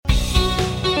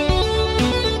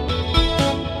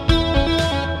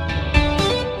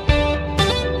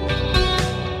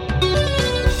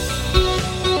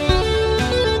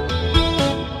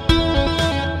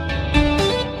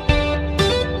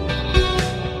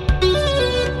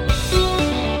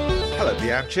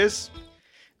Biamchas.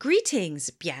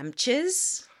 Greetings,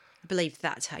 Biamchas. I believe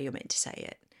that's how you're meant to say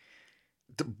it.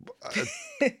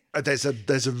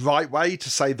 There's a right way to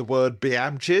say the word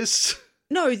Biamchas.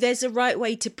 No, there's a right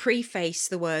way to preface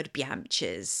the word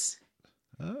Biamchas.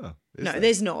 Oh, no,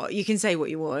 there's not. You can say what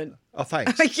you want. Oh,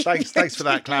 thanks. Thanks for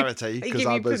that clarity. Because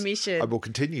I will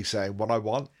continue saying what I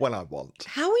want when I want.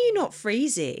 How are you not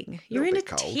freezing? You're in a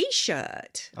cold.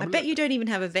 T-shirt. I bet you don't even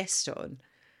have a vest on.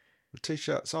 The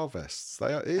T-shirts are vests.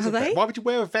 They are. Are they? Why would you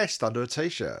wear a vest under a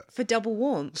T-shirt? For double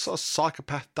warmth. What sort of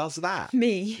psychopath does that?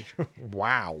 Me.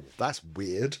 Wow, that's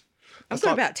weird. I've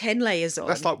got about 10 layers on.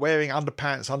 That's like wearing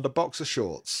underpants under boxer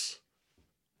shorts.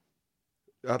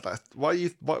 Why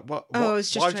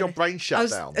did your brain shut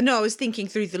down? No, I was thinking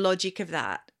through the logic of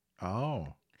that.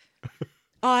 Oh.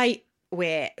 I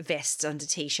wear vests under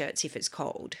T-shirts if it's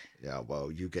cold. Yeah,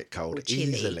 well, you get cold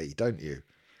chilly. easily, don't you?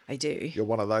 I do. You're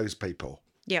one of those people.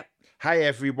 Yep. Hey,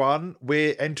 everyone.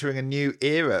 We're entering a new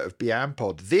era of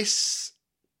BeAmPod. This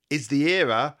is the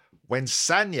era when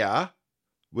Sanya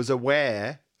was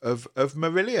aware of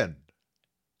Marillion.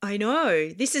 I know.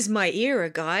 This is my era,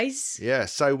 guys. Yeah,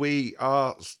 so we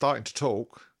are starting to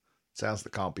talk sounds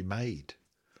that can't be made.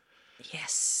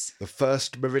 Yes. The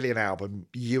first Marillion album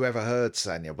you ever heard,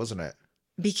 Sanya, wasn't it?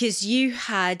 Because you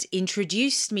had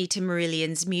introduced me to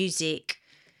Marillion's music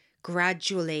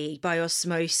gradually by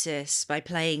osmosis, by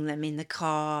playing them in the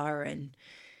car and,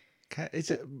 is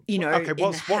it, in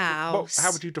the house.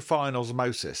 How would you define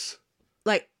osmosis?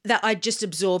 Like that, I just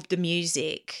absorbed the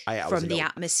music from the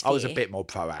atmosphere. I was a bit more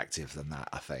proactive than that,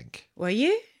 I think. Were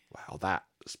you? Well, that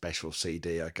special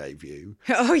CD I gave you.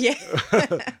 Oh, yeah.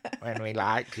 When we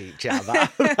liked each other.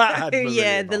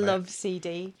 Yeah, the love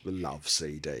CD. The love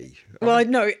CD. Well,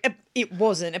 no, it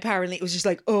wasn't. Apparently, it was just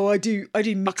like, I do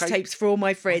mixtapes for all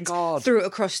my friends. Oh, threw it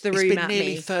across the room at me. It's been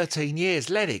nearly 13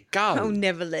 years. Let it go. I'll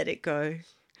never let it go.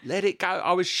 Let it go.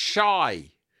 I was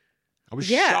shy.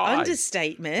 Shy.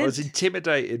 Understatement. I was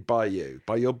intimidated by you,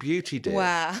 by your beauty, dear.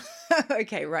 Wow.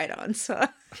 Okay, right answer.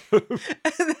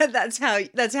 That's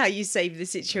how you save the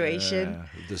situation.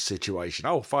 The situation.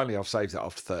 Oh, finally, I've saved it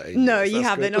after 13 No, years. you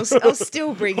haven't. I'll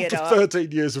still bring it up. After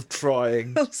 13 years of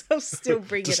trying. I'll still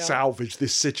bring it up. To salvage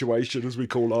this situation, as we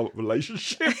call our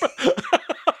relationship.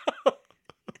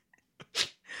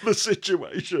 The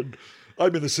situation.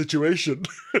 I'm in a situation.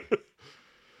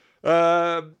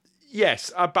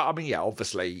 Yes, but I mean, yeah,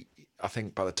 obviously, I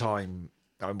think by the time,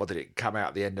 what did it come out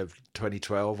at the end of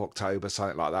 2012, October,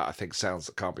 something like that? I think Sounds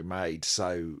That Can't Be Made.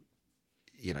 So,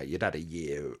 you'd had a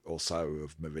year or so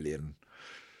of Marillion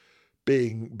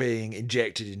being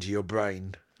injected into your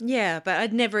brain. Yeah, but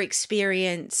I'd never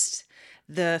experienced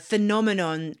the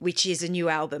phenomenon, which is a new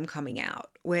album coming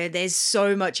out, where there's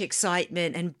so much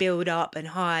excitement and build up and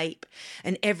hype,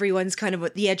 and everyone's kind of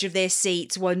at the edge of their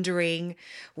seats wondering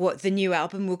what the new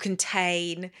album will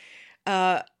contain.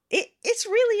 It's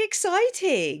really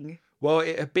exciting. Well,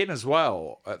 it had been as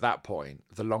well at that point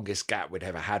the longest gap we'd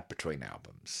ever had between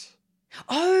albums.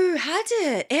 Oh, had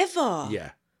it ever?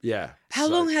 Yeah. How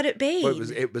long had it been? Well,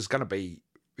 it was going to be,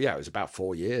 it was about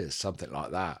 4 years, something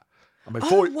like that. I mean,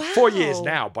 4 years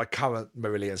now by current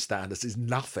Marillion standards is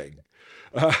nothing.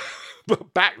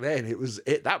 But back then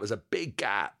that was a big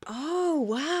gap. Oh,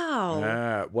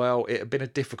 wow. Well, it had been a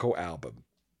difficult album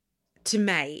to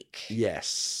make.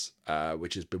 Yes,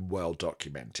 which has been well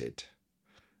documented,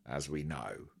 as we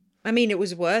know. I mean, it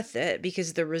was worth it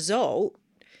because the result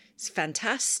is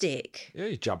fantastic. Yeah,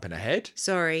 you're jumping ahead.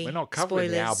 Sorry. We're not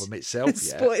covering the album itself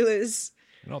yet. Spoilers.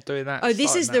 We're not doing that. Oh,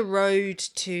 this is the road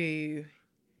to...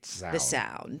 Sound. The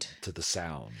sound. To the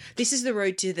sound. This is the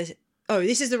road to the... Oh,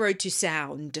 this is the road to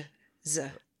sound.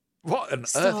 What on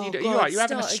earth are you doing? You're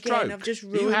having a stroke. Again. I've just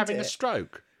ruined Are you having it. a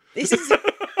stroke? This is...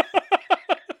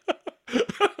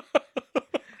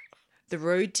 The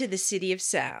road to the city of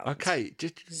sound. Okay,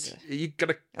 you're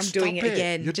gonna. I'm doing it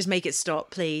again. Just make it stop,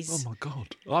 please. Oh my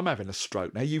god, I'm having a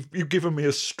stroke now. You've given me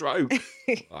a stroke.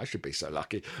 I should be so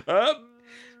lucky.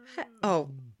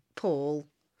 Oh, Paul.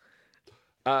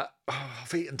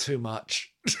 I've eaten too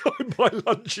much. My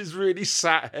lunch is really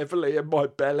sat heavily in my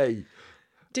belly.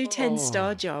 Do 10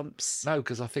 star jumps. No,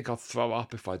 because I think I'll throw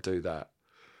up if I do that.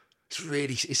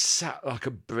 It's sat like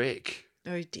a brick.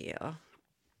 Oh dear.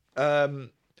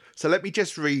 So let me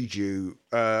just read you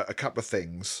a couple of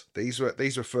things. These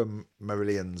were from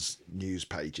Marillion's news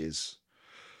pages.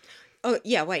 Oh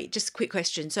yeah, wait, just a quick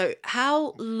question. So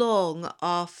how long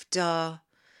after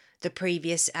the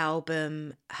previous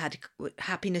album had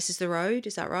Happiness is the Road?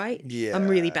 Is that right? Yeah. I'm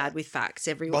really bad with facts,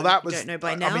 everyone. Well, that was, don't know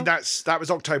by now. I mean, that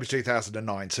was October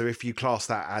 2009. So if you class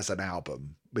that as an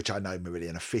album, which I know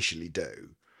Marillion officially do.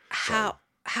 How?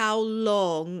 how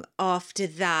long after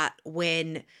that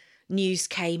when news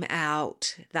came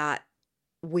out that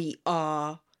we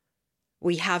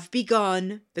have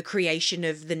begun the creation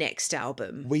of the next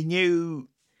album? We knew,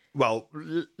 well,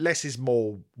 Less is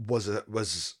More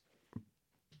was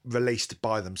released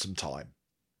by them some time,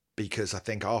 because I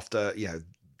think after,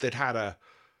 they'd had a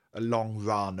long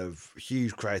run of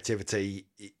huge creativity.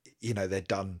 They'd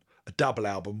done a double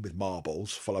album with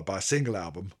Marbles, followed by a single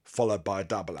album, followed by a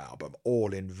double album,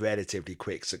 all in relatively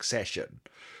quick succession,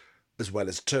 as well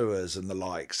as tours and the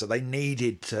like. So they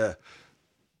needed to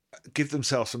give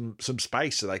themselves some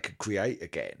space so they could create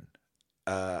again.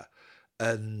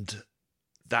 And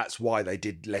that's why they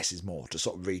did Less is More, to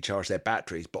sort of recharge their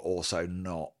batteries, but also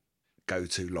not go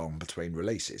too long between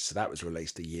releases. So that was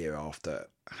released a year after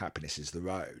Happiness is the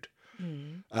Road.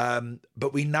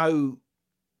 But we know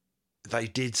they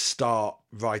did start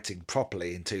writing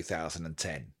properly in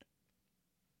 2010.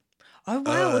 Oh,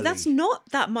 wow. That's not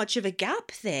that much of a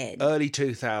gap then. Early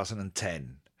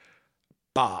 2010.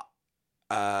 But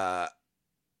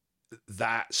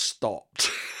that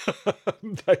stopped.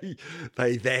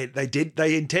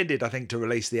 They intended, I think, to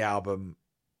release the album,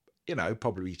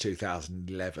 probably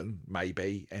 2011,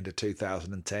 maybe end of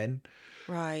 2010.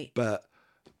 Right. But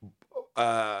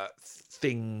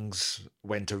things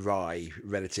went awry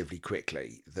relatively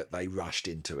quickly, that they rushed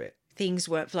into it. Things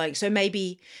weren't flowing. So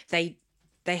maybe they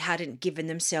hadn't given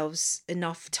themselves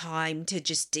enough time to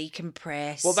just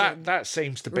decompress. Well, that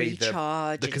seems to be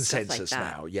the consensus like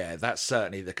now. Yeah, that's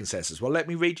certainly the consensus. Well, let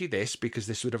me read you this, because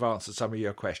this would have answered some of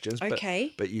your questions.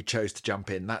 Okay. But you chose to jump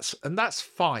in. That's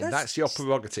fine. That's your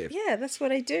prerogative. Yeah, that's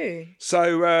what I do.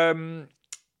 So,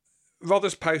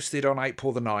 Rothers posted on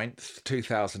April the 9th,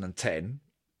 2010,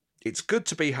 "It's good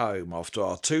to be home after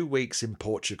our 2 weeks in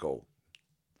Portugal."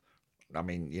 I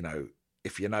mean,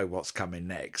 if you know what's coming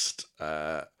next,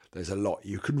 there's a lot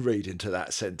you can read into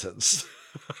that sentence,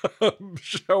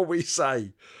 shall we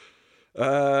say.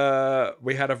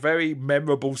 We had a very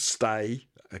memorable stay.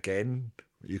 Again,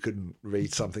 you can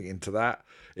read something into that,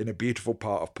 in a beautiful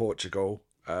part of Portugal,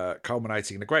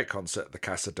 culminating in a great concert at the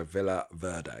Casa de Vila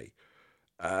Verde.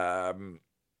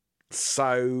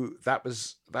 So that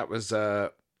was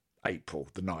April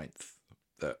the 9th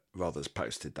that Rothers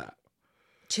posted that.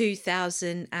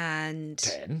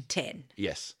 2010.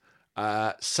 Yes.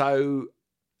 So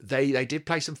they did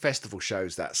play some festival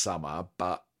shows that summer,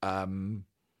 but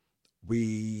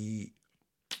me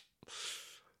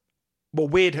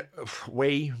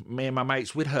and my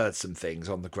mates, we'd heard some things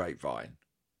on the grapevine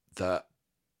that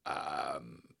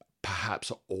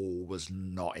perhaps all was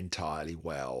not entirely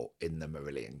well in the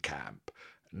Marillion camp.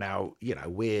 Now,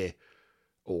 we're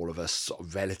all of us sort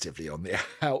of relatively on the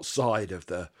outside of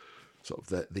the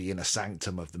sort of the inner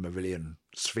sanctum of the Marillion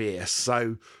sphere.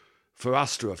 So for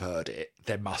us to have heard it,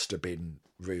 there must have been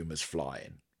rumours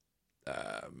flying.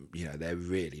 There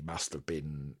really must have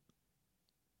been.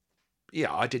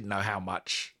 Yeah, I didn't know how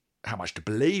much to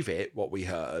believe it, what we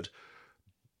heard,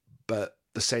 but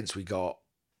the sense we got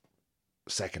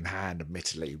secondhand,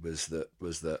 admittedly, was that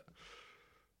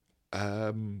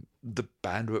the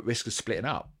band were at risk of splitting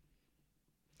up.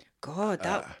 God,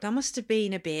 that must have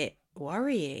been a bit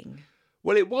worrying.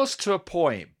 Well, it was to a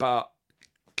point, but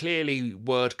clearly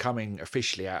word coming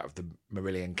officially out of the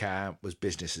Marillion camp was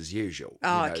business as usual.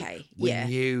 Oh, okay. We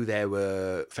knew there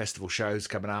were festival shows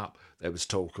coming up. There was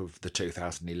talk of the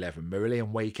 2011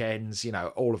 Marillion weekends.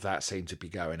 All of that seemed to be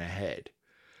going ahead.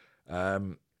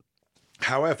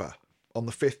 However, on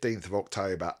the 15th of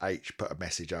October, H put a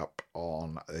message up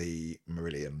on the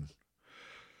Marillion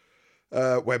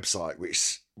website,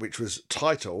 which was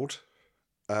titled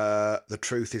 "The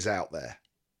Truth is Out There."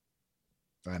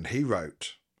 And he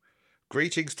wrote,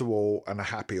 "Greetings to all and a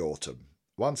happy autumn.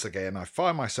 Once again, I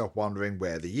find myself wondering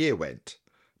where the year went.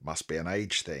 Must be an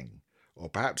age thing. Or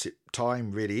perhaps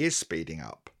time really is speeding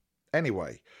up.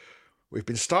 Anyway, we've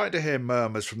been starting to hear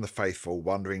murmurs from the faithful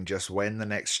wondering just when the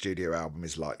next studio album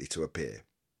is likely to appear.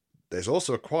 There's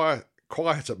also a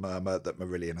quieter murmur that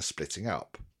Marillion are splitting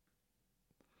up.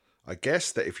 I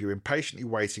guess that if you're impatiently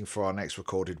waiting for our next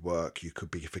recorded work, you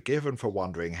could be forgiven for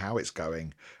wondering how it's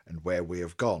going and where we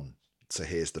have gone. So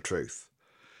here's the truth.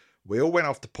 We all went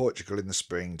off to Portugal in the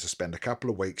spring to spend a couple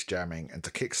of weeks jamming and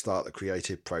to kickstart the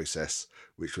creative process,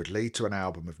 which would lead to an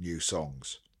album of new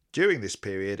songs. During this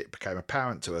period, it became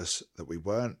apparent to us that we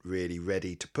weren't really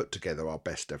ready to put together our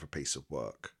best ever piece of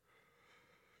work.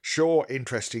 Sure,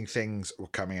 interesting things were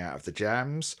coming out of the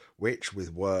jams, which,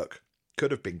 with work,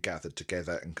 could have been gathered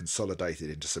together and consolidated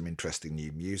into some interesting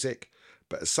new music,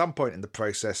 but at some point in the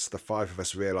process, the five of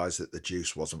us realised that the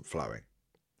juice wasn't flowing.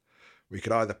 We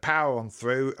could either power on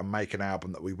through and make an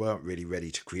album that we weren't really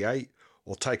ready to create,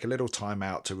 or take a little time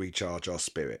out to recharge our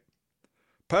spirit.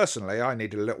 Personally, I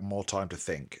needed a little more time to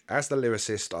think. As the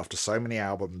lyricist, after so many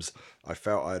albums, I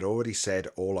felt I had already said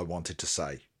all I wanted to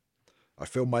say. I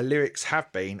feel my lyrics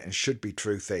have been and should be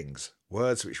true things,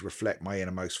 words which reflect my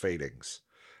innermost feelings.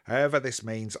 However, this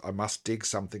means I must dig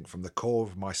something from the core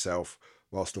of myself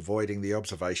whilst avoiding the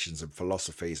observations and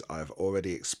philosophies I have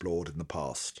already explored in the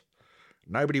past.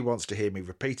 Nobody wants to hear me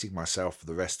repeating myself for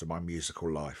the rest of my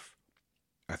musical life.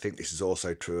 I think this is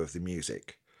also true of the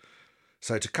music.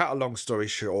 So to cut a long story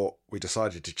short, we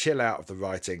decided to chill out of the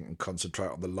writing and concentrate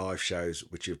on the live shows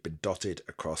which have been dotted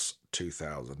across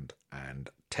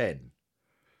 2010.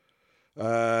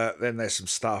 Then there's some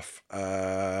stuff,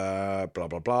 blah,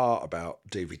 blah, blah, about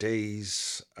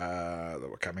DVDs that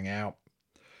were coming out.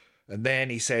 And then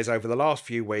he says, over the last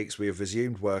few weeks, we have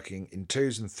resumed working in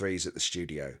 2s and 3s at the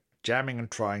studio, jamming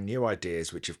and trying new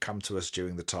ideas which have come to us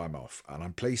during the time off, and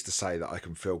I'm pleased to say that I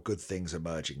can feel good things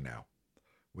emerging now.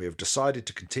 We have decided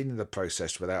to continue the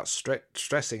process without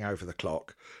stressing over the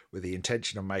clock, with the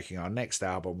intention of making our next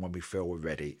album when we feel we're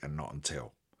ready and not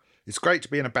until. It's great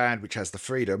to be in a band which has the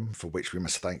freedom, for which we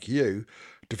must thank you,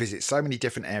 to visit so many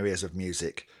different areas of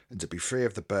music and to be free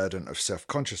of the burden of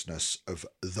self-consciousness of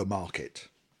the market,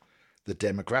 the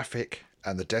demographic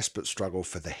and the desperate struggle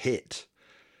for the hit,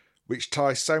 which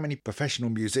ties so many professional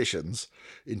musicians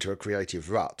into a creative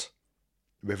rut.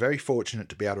 We're very fortunate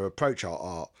to be able to approach our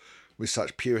art with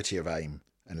such purity of aim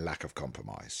and lack of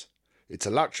compromise. It's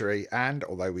a luxury and,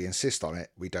 although we insist on it,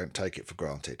 we don't take it for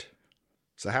granted.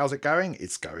 So how's it going?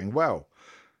 It's going well.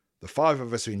 The 5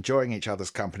 of us are enjoying each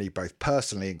other's company both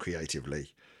personally and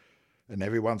creatively, and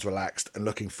everyone's relaxed and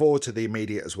looking forward to the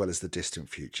immediate as well as the distant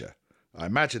future. I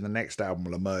imagine the next album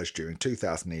will emerge during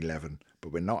 2011,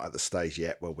 but we're not at the stage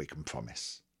yet where we can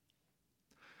promise.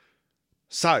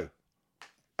 So,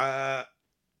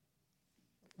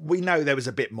 we know there was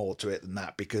a bit more to it than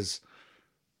that, because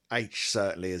H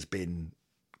certainly has been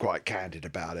quite candid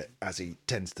about it, as he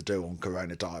tends to do on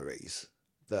Corona Diaries,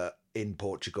 that in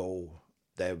Portugal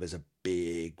there was a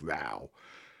big row.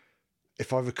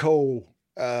 If I recall,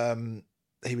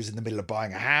 he was in the middle of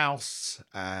buying a house,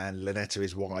 and Lynetta,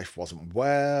 his wife, wasn't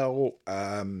well.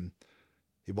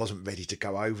 He wasn't ready to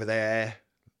go over there,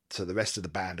 so the rest of the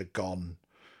band had gone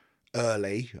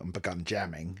early and begun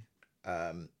jamming.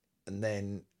 And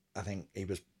then I think he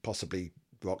was possibly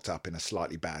rocked up in a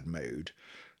slightly bad mood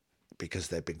because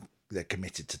they're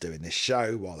committed to doing this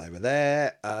show while they were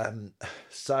there.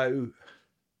 So,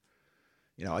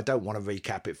 you know, I don't want to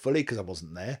recap it fully because I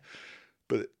wasn't there,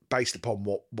 but based upon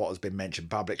what has been mentioned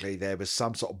publicly, there was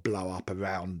some sort of blow up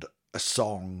around a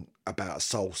song about a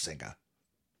soul singer.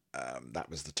 That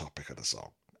was the topic of the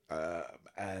song.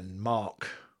 And Mark,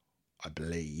 I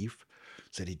believe,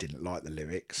 said he didn't like the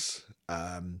lyrics.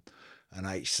 And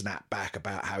H snapped back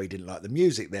about how he didn't like the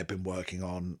music they'd been working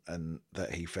on, and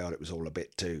that he felt it was all a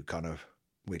bit too kind of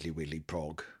widdly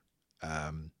prog.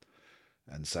 And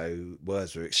so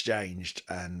words were exchanged,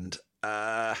 and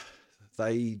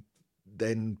they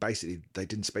then basically they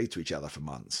didn't speak to each other for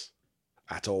months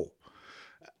at all.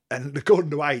 And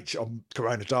according to H on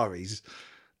Corona Diaries,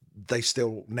 they've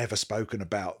still never spoken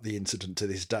about the incident to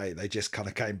this day. They just kind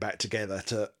of came back together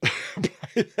to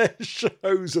play their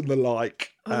shows and the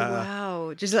like. Oh,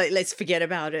 wow. Just like, let's forget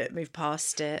about it, move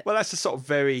past it. Well, that's a sort of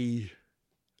very,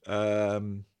 I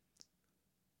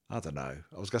don't know.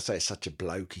 I was going to say it's such a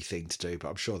blokey thing to do, but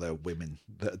I'm sure there are women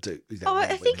that do.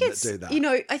 I think it's, you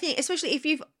know, I think especially if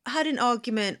you've had an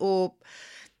argument or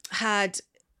had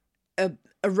a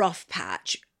rough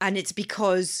patch and it's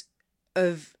because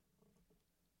of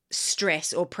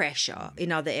stress or pressure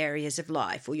in other areas of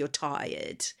life, or you're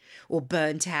tired or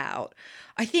burnt out.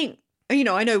 I think, you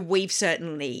know, I know we've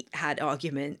certainly had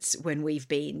arguments when we've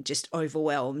been just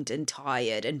overwhelmed and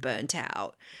tired and burnt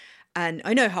out. And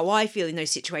I know how I feel in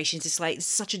those situations. It's like, it's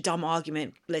such a dumb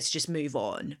argument. Let's just move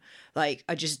on. Like,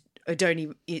 I don't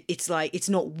even, it's like, it's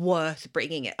not worth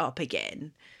bringing it up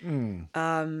again.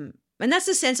 And that's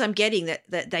the sense I'm getting,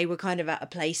 that they were kind of at a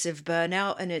place of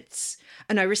burnout,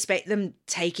 and I respect them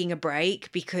taking a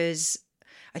break, because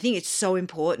I think it's so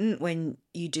important when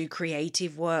you do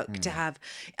creative work to have,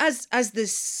 as the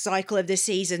cycle of the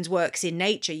seasons works in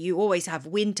nature, you always have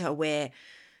winter where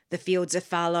the fields are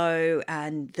fallow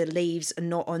and the leaves are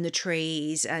not on the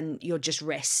trees and you're just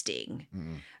resting.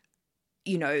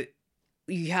 You know,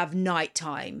 you have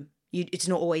nighttime. It's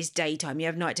not always daytime. You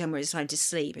have nighttime where it's time to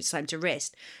sleep. It's time to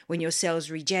rest. When your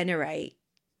cells regenerate,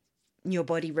 your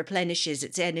body replenishes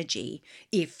its energy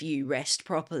if you rest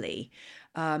properly.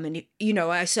 And, you know,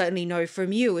 I certainly know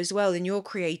from you as well in your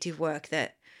creative work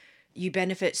that you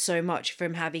benefit so much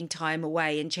from having time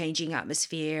away and changing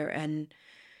atmosphere and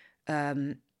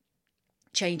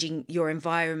changing your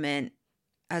environment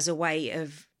as a way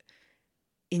of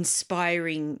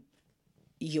inspiring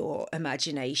your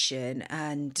imagination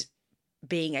and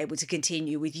being able to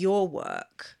continue with your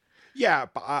work. Yeah,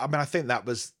 but I mean, I think that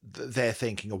was their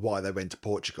thinking of why they went to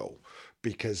Portugal,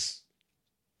 because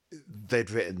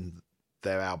they'd written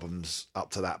their albums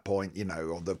up to that point, you know,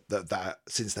 or that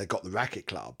since they got the Racket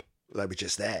Club, they were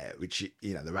just there. Which,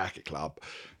 you know, the Racket Club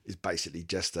is basically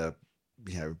just a,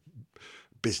 you know,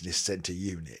 business centre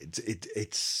unit.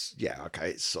 It's yeah, okay,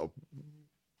 it's sort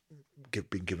of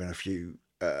been given a few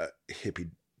hippy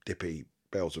dippy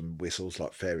bells and whistles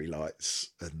like fairy lights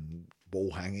and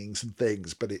wall hangings and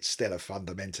things, but it's still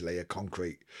fundamentally a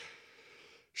concrete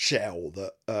shell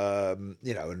that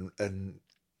you know, and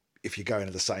if you're going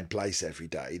to the same place every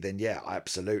day, then yeah,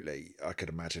 absolutely, I could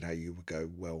imagine how you would go,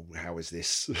 well, how is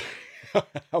this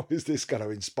how is this going to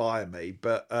inspire me?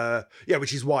 But yeah,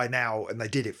 which is why now, and they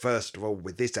did it first of all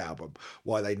with this album,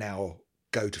 why they now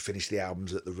go to finish the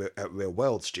albums at Real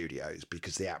World Studios,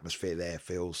 because the atmosphere there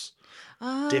feels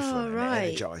different and it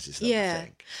energizes them, I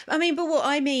think. I mean, but what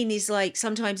I mean is, like,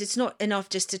 sometimes it's not enough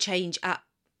just to change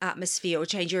atmosphere or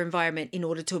change your environment in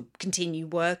order to continue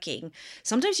working.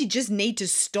 Sometimes you just need to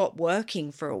stop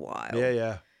working for a while.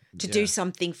 To do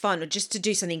something fun, or just to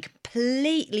do something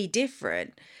completely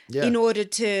different in order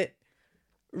to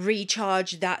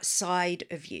recharge that side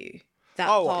of you, that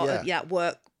part of that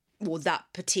work, or that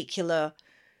particular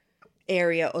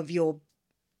area of your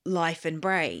life and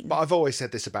brain. But I've always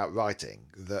said this about writing,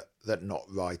 that not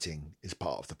writing is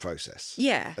part of the process.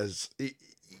 Yeah.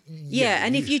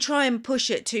 And if you try and push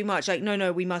it too much, like,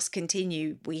 no, we must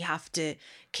continue, we have to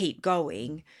keep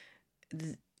going,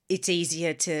 it's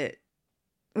easier to,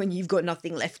 when you've got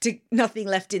nothing left in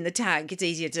the tank, it's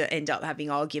easier to end up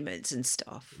having arguments and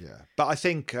stuff. Yeah. But I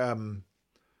think,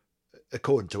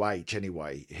 according to H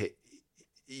anyway,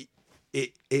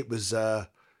 it was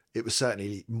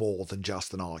certainly more than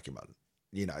just an argument.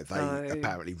 You know, they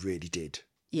apparently really did.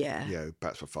 Yeah. You know,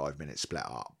 perhaps for 5 minutes split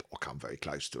up or come very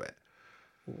close to it.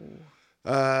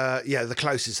 Yeah, the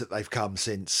closest that they've come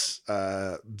since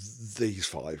these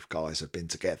five guys have been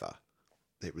together.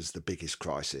 It was the biggest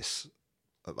crisis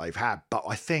that they've had. But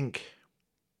I think,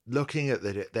 looking at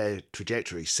their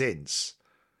trajectory since,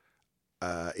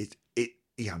 it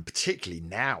you know, particularly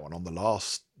now and on the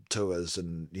last tours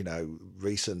and, you know,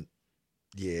 recent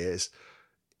years,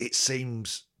 it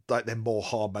seems like they're more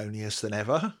harmonious than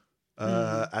ever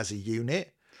as a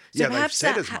unit. So they've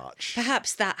said as much.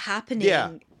 Perhaps that happening.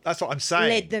 Yeah, that's what I'm saying.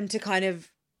 Led them to kind of,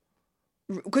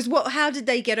 because how did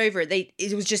they get over it?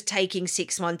 It was just taking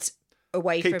 6 months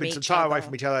away from each other. Keeping some time away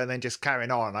from each other and then just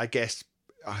carrying on. I guess,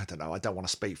 I don't know. I don't want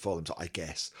to speak for them. So I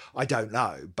guess I don't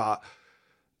know, but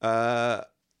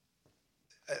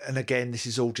and again, this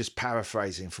is all just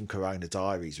paraphrasing from Corona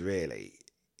Diaries, really.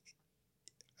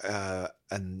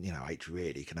 And, you know, H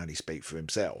really can only speak for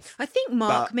himself. I think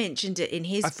Mark mentioned it in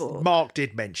his book. Mark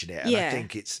did mention it, and I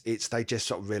think it's they just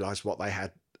sort of realised what they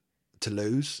had to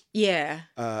lose. Yeah.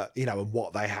 You know, and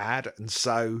what they had, and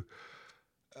so,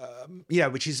 you know,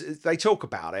 which is, they talk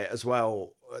about it as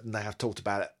well, and they have talked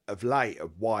about it of late,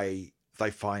 of why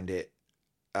they find it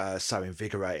so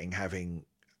invigorating having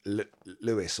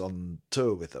Lewis on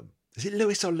tour with them. Is it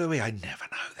Lewis or Louis? I never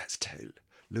know. That's two.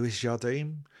 Louis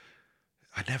Jardim.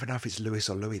 I never know if it's Lewis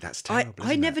or Louis. That's terrible.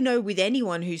 I never know with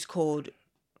anyone who's called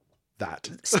that,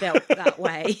 spelt that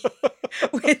way,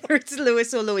 whether it's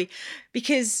Lewis or Louis,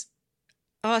 because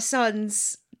our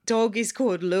son's dog is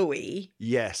called Louis.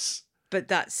 Yes, but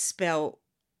that's spelt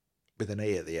with an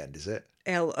E at the end, is it?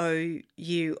 Louie.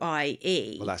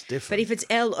 Well, that's different. But if it's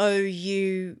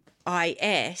Louis,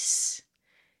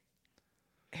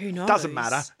 who knows? Doesn't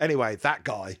matter. Anyway, that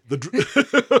guy, the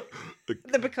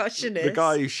percussionist, the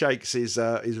guy who shakes his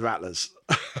rattlers.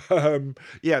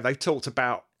 Yeah, they've talked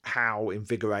about how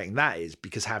invigorating that is,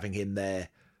 because having him there,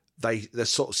 they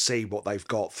sort of see what they've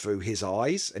got through his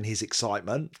eyes and his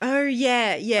excitement. Oh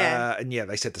yeah, yeah. And yeah,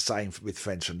 they said the same with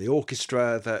friends from the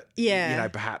orchestra, that you know,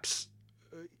 perhaps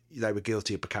they were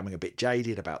guilty of becoming a bit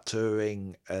jaded about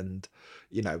touring, and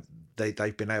you know,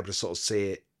 they've been able to sort of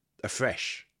see it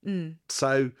afresh.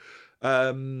 So,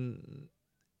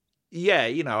 yeah,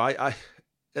 you know, I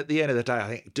at the end of the day, I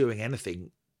think doing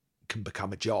anything can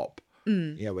become a job.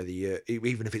 You know, whether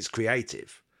even if it's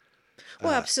creative.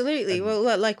 Well, absolutely.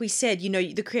 Well, like we said, you know,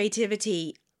 the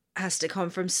creativity has to come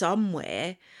from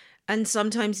somewhere, and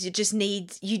sometimes you just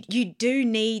need you do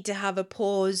need to have a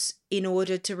pause in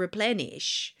order to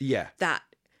replenish. Yeah. That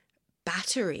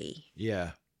battery.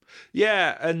 Yeah,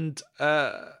 and.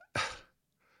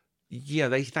 yeah,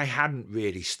 they hadn't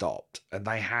really stopped, and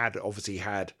they had obviously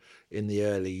had in the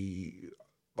early,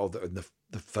 or in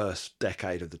the first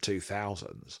decade of the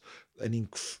 2000s, an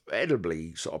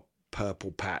incredibly sort of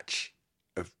purple patch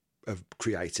of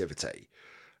creativity.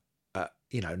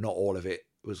 Not all of it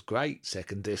was great.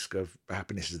 Second disc of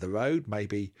Happiness is the Road,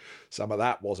 maybe some of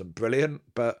that wasn't brilliant,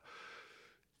 but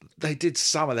they did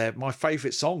some of my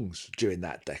favourite songs during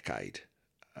that decade.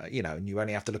 And you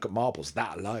only have to look at Marbles,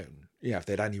 that alone. If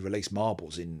they'd only released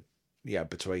Marbles in,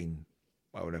 between,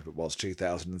 whatever it was,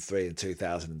 2003 and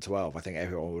 2012, I think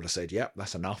everyone would have said, yep,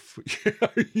 that's enough.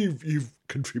 You've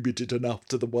contributed enough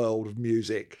to the world of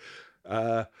music.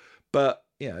 But,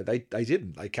 they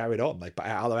didn't. They carried on. They put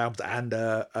out other albums and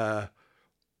an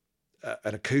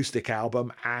acoustic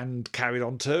album and carried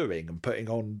on touring and putting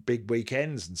on big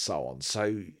weekends and so on.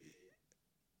 So,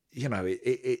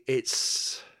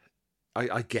 it's...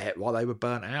 I get why they were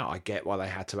burnt out. I get why they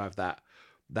had to have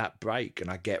that break, and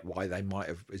I get why they might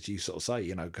have, as you sort of say,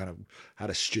 kind of had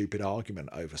a stupid argument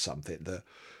over something that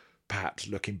perhaps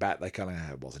looking back they kind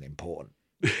of it wasn't important.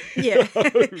 Yeah,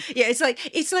 yeah. It's like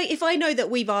if I know that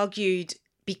we've argued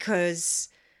because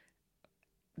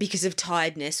of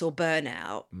tiredness or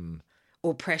burnout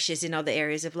or pressures in other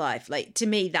areas of life, like to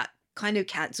me that kind of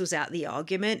cancels out the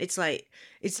argument. It's like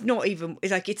it's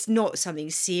not something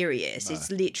serious. No. It's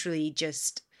literally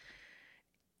just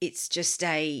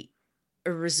a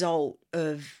result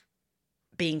of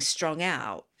being strung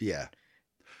out. Yeah.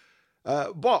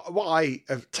 What I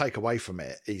take away from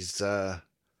it is I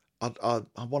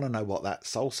want to know what that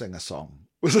Soul Singer song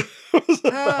was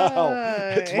about. Oh.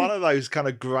 It's one of those kind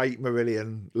of great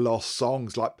Marillion lost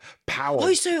songs, like Power.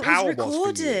 Oh, so it Power was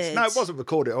recorded? No, it wasn't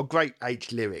recorded. Or great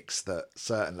H lyrics that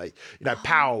certainly,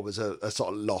 Power was a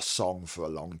sort of lost song for a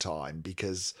long time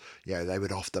because, they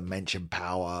would often mention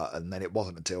Power, and then it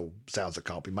wasn't until Sounds That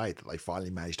Can't Be Made that they finally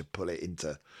managed to pull it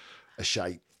into a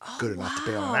shape good enough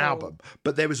to be on an album.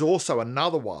 But there was also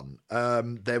another one.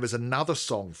 There was another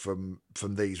song from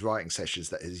these writing sessions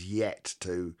that has yet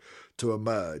to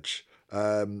emerge,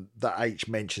 that H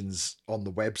mentions on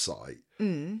the website,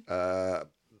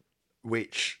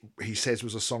 which he says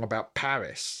was a song about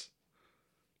Paris.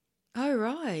 Oh,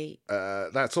 right.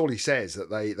 That's all he says.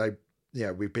 That they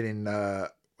we've been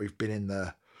in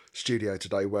the studio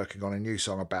today working on a new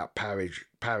song about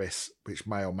Paris, which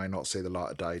may or may not see the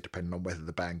light of day, depending on whether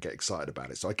the band get excited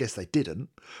about it. So I guess they didn't,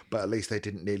 but at least they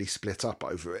didn't nearly split up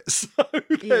over it. So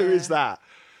there is that.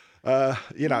 Oh,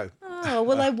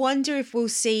 well, I wonder if we'll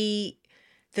see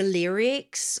the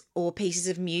lyrics or pieces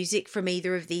of music from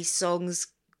either of these songs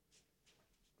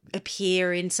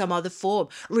appear in some other form,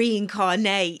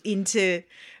 reincarnate into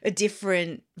a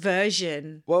different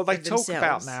version. Well, they talk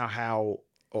about now how,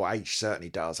 or H certainly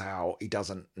does, how he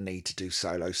doesn't need to do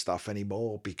solo stuff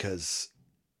anymore because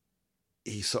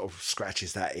he sort of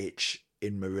scratches that itch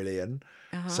in Marillion.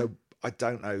 Uh-huh. So I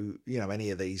don't know,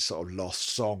 any of these sort of lost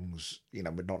songs, we're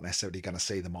not necessarily going to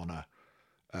see them on a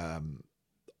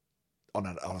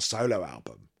solo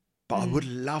album. But I would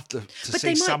love to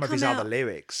see some of his other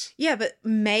lyrics. Yeah, but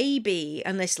maybe,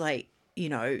 unless the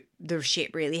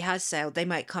ship really has sailed, they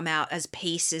might come out as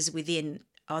pieces within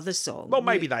other songs. Well,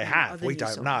 maybe they have. We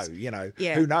don't know.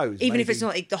 Yeah. Who knows? Even if it's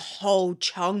not like the whole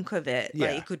chunk of it,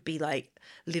 like it could be like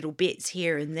little bits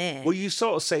here and there. Well, you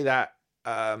sort of see that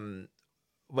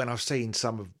when I've seen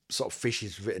some of sort of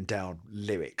Fish's written down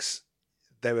lyrics.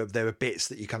 There were bits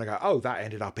that you kind of go, oh, that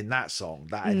ended up in that song.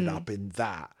 That ended up in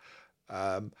that.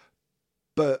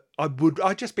 But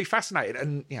I'd just be fascinated.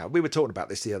 And, we were talking about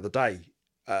this the other day,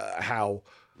 how,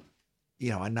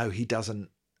 I know he doesn't,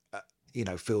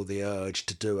 feel the urge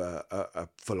to do a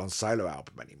full-on solo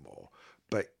album anymore.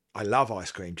 But I love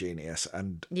Ice Cream Genius,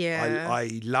 and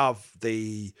I love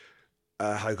the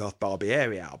Hogarth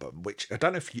Barbieri album, which I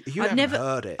don't know if you haven't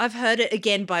heard it. I've heard it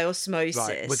again by osmosis.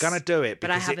 Right, we're going to do it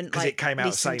because it came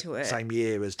out the same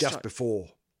year as just before.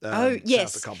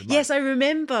 Yes, I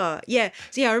remember. Yeah,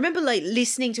 so I remember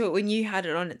listening to it when you had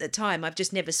it on at the time. I've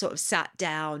just never sort of sat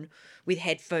down with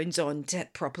headphones on to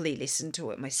properly listen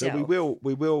to it myself. So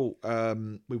we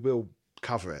will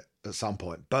cover it at some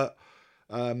point. But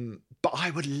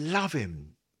I would love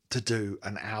him to do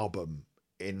an album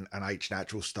in an H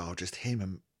Natural style, just him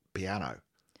and piano.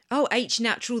 Oh, H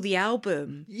Natural, the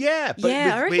album. Yeah. But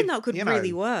I reckon that could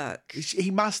really work.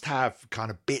 He must have kind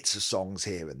of bits of songs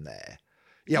here and there.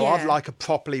 I'd like a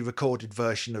properly recorded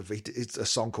version of it's a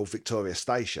song called Victoria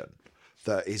Station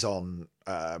that is on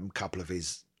a couple of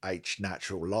his H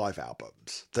Natural live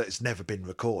albums that has never been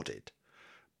recorded.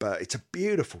 But it's a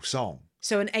beautiful song.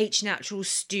 So an H Natural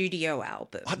studio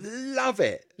album. I'd love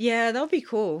it. Yeah, that would be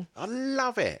cool. I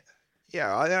love it.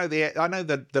 Yeah, I know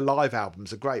the live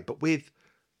albums are great, but with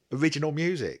original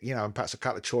music, you know, and perhaps a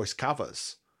couple of choice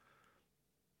covers.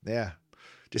 Yeah,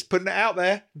 just putting it out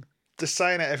there, just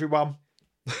saying it, everyone.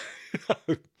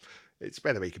 It's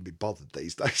better he can be bothered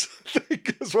these days. I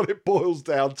think that's what it boils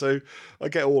down to. I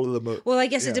get all of them. Well, I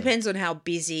guess it depends on how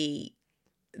busy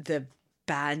the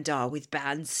band are with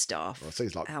band stuff. Well, it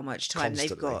seems like how much time constantly.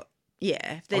 they've got.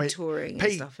 Yeah, if they're touring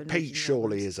and stuff. And Pete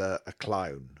surely is a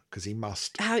clone because he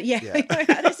must. How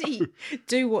does he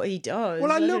do what he does?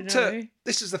 Well, I looked at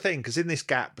this is the thing because in this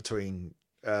gap between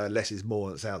Less Is More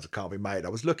and Sounds That Can't Be Made, I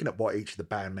was looking at what each of the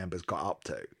band members got up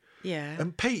to. Yeah,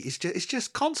 and Pete is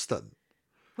just constant.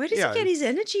 Where does he get his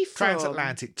energy from?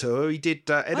 Transatlantic tour. He did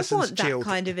Edison's I want that Children.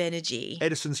 kind of energy.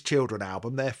 Edison's Children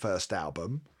album, their first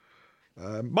album.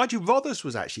 Mind you, Rothers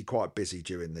was actually quite busy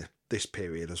during this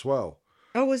period as well.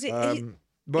 Oh, was it?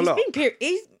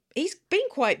 He's been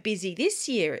quite busy this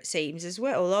year, it seems, as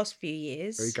well. Last few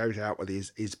years. He goes out with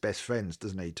his best friends,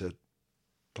 doesn't he, to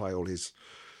play all his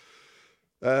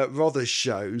Rothers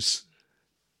shows.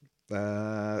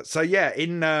 So yeah,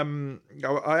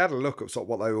 I had a look at sort of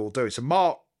what they were all doing. So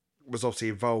Mark was obviously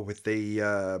involved with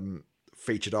the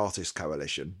Featured Artists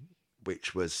Coalition,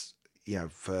 which was, you know,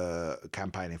 for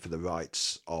campaigning for the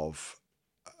rights of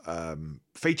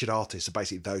featured artists are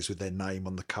basically those with their name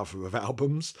on the cover of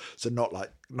albums. So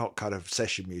not kind of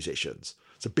session musicians.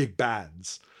 So big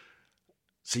bands.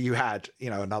 So you had, you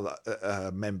know, another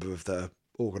member of the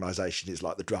organisation is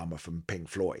like the drummer from Pink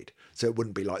Floyd. So it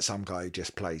wouldn't be like some guy who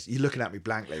just plays. You're looking at me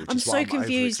blankly. Which I'm is so why I'm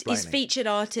confused. Is over-explaining. featured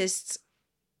artists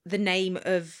the name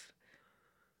of?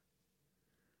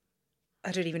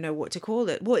 I don't even know what to call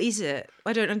it. What is it?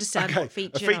 I don't understand what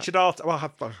featured. A featured artist.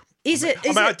 Well, is it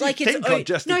like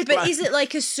it's no? But is it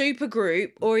like a super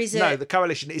group or is it? No, the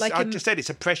coalition is. Like I just said it's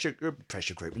a pressure group,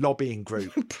 lobbying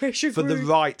group for the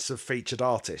rights of featured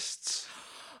artists.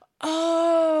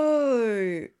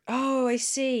 Oh, I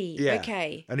see. Yeah.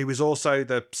 Okay. And he was also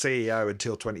the CEO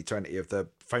until 2020 of the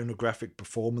Phonographic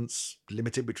Performance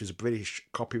Limited, which was a British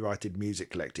copyrighted music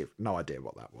collective. No idea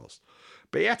what that was,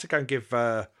 but he had to go and give.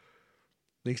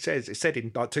 It said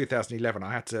in like 2011,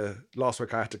 last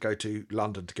week I had to go to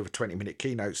London to give a 20-minute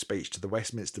keynote speech to the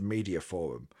Westminster Media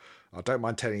Forum. I don't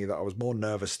mind telling you that I was more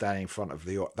nervous standing in front of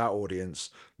that audience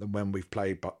than when we've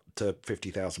played to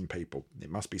 50,000 people.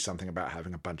 It must be something about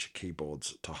having a bunch of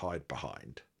keyboards to hide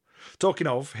behind. Talking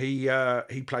of, he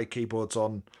played keyboards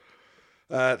on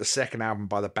the second album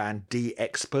by the band De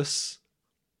Expus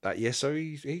that year, so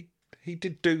he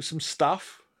did do some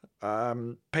stuff.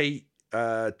 Pete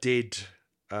did.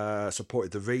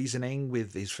 Supported The Reasoning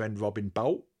with his friend Robin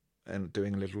Bolt and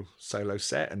doing a little solo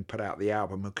set and put out the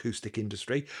album Acoustic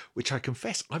Industry, which I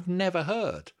confess I've never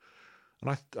heard.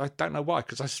 And I don't know why,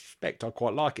 because I suspect I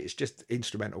quite like it. It's just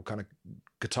instrumental kind of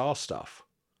guitar stuff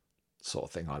sort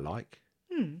of thing I like.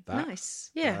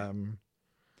 Nice. Yeah.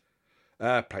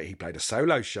 He played a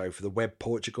solo show for the Web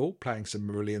Portugal, playing some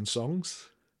Marillion songs.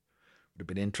 Would have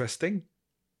been interesting.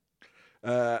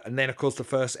 And then, of course, the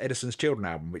first Edison's Children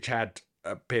album, which had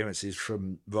appearances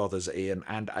from Rothers, Ian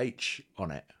and H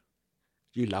on it.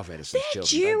 You love Edison's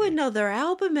Children. They're due another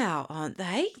album out, aren't they?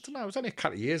 I don't know. It was only a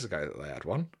couple of years ago that they had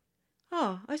one.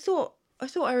 Oh, I thought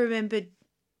I remembered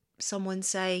someone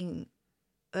saying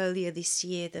earlier this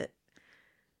year that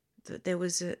there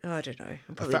was I don't know.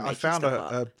 I found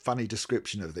a funny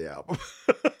description of the album.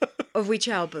 Of which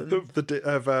album?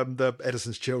 the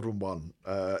Edison's Children one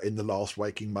in The Last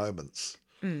Waking Moments.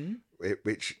 It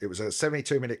was a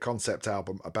 72-minute concept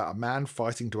album about a man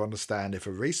fighting to understand if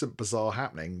a recent bizarre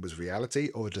happening was reality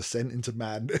or a descent into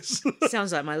madness.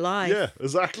 Sounds like my life. Yeah,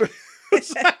 exactly.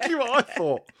 Exactly what I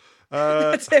thought.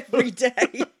 That's every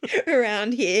day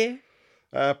around here.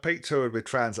 Pete toured with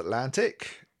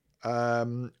Transatlantic.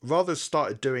 Rothers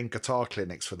started doing guitar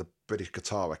clinics for the British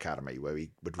Guitar Academy, where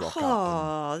he would rock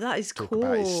up and that is talk cool.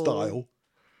 about his style,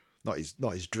 not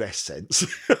his dress sense.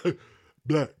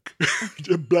 Black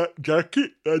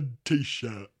jacket and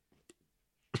t-shirt.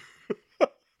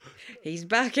 He's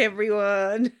back,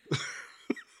 everyone.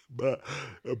 But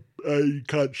you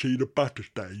can't see the butter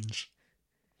stains.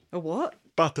 A what?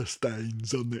 Butter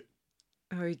stains on it.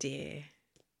 Oh dear.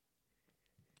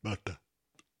 Butter.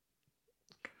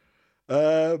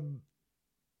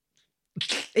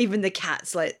 Even the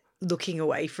cat's like looking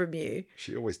away from you.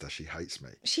 She always does. She hates me.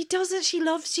 She doesn't. She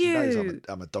loves She you. knows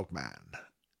I'm a dog man.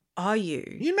 Are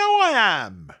you? You know I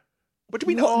am. What do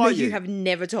you mean, What? are No, you? you have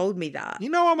never told me that. You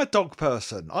know I'm a dog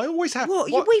person. I always have. What?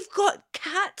 We've got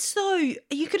cats, though.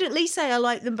 You could at least say I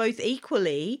like them both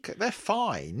equally. They're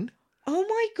fine. Oh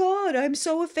my God, I'm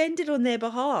so offended on their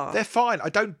behalf. They're fine. I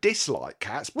don't dislike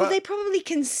cats, Well, but they probably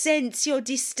can sense your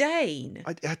disdain.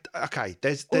 okay.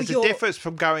 There's Or a your- difference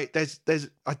from going. There's.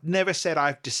 I never said I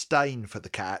have disdain for the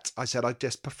cats. I said I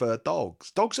just prefer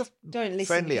dogs. Dogs are Don't listen,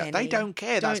 friendlier. Penny. They don't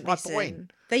care. That's Don't my listen.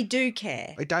 point. They do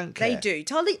care. They don't care. They do.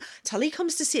 Tully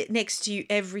comes to sit next to you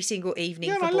every single evening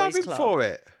Yeah, for and I love Boys him Club. for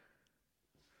it.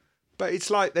 But it's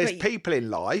like there's But- people in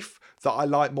life that I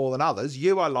like more than others.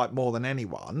 You I like more than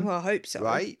anyone, Well, I hope so.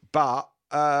 right? But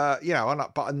you know,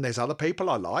 and there's other people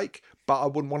I like, but I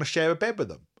wouldn't want to share a bed with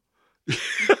them.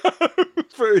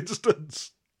 For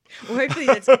instance, Well, hopefully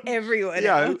that's everyone you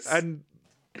know, else.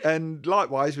 and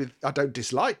likewise with I don't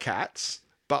dislike cats,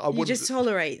 but I You wouldn't. just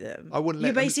tolerate them. I wouldn't.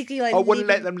 You're Let basically them, like I wouldn't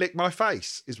let living- them lick my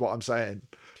face. Is what I'm saying.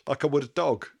 Like I would a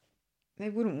dog. They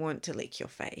wouldn't want to lick your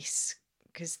face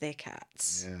because they're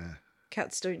cats. Yeah,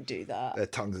 Cats don't do that. their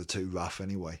tongues are too rough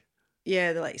anyway.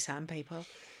 Yeah, they're like sandpaper.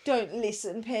 Don't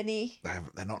listen, Penny.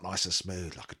 They're not nice and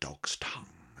smooth like a dog's tongue.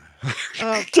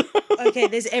 Oh, okay,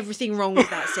 there's everything wrong with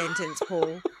that sentence,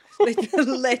 Paul.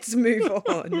 Let's move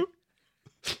on.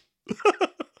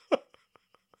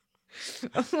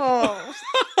 Oh,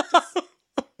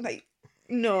 like,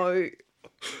 no.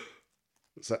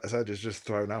 Sandra's just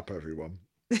thrown up everyone.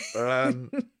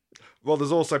 Well,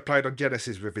 there's also Played on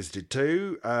Genesis Revisited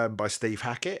 2 by Steve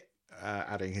Hackett,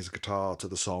 adding his guitar to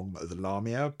the song The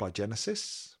Lamia by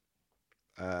Genesis.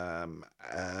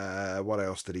 What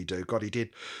else did he do? God, he did.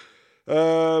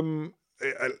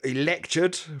 He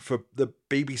lectured for the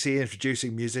BBC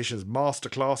introducing musicians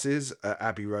masterclasses at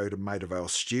Abbey Road and Maida Vale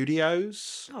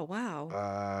Studios. Oh,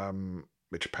 wow.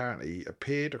 Which apparently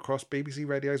appeared across BBC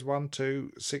Radio's 1,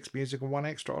 2, 6 Music and 1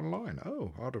 Extra online.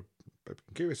 Oh, I'd have been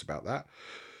curious about that.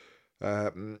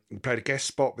 He played a guest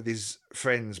spot with his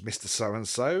friends Mr.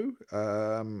 So-and-so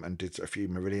and did a few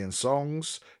Marillion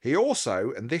songs. He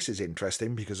also, and this is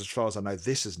interesting because as far as I know,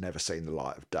 this has never seen the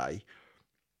light of day,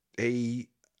 he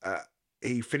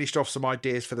finished off some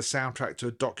ideas for the soundtrack to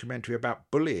a documentary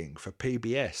about bullying for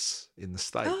PBS in the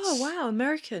States. Oh, wow,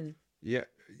 American. Yeah.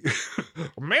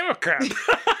 American!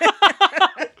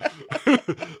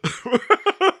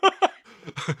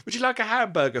 Would you like a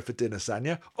hamburger for dinner,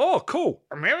 Sanya? Oh, cool.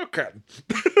 American.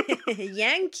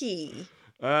 Yankee.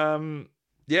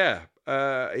 Yeah.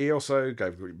 He also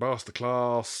gave a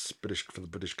masterclass for the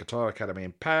British Guitar Academy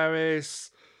in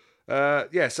Paris.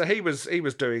 Yeah, so he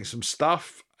was doing some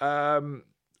stuff.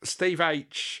 Steve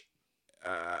H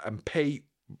and Pete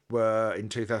were in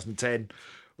 2010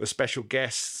 were special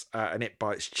guests at an It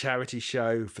Bites charity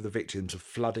show for the victims of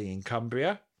flooding in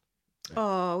Cumbria.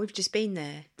 Oh, we've just been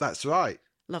there. That's right.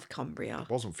 Love Cumbria. It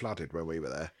wasn't flooded where we were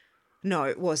there. No,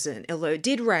 it wasn't, although it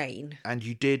did rain. And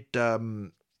you did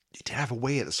have a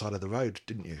wee at the side of the road,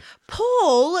 didn't you?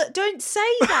 Paul, don't say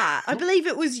that. I believe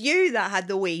it was you that had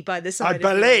the wee by the side of the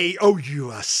road. Oh, you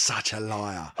are such a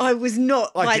liar. I was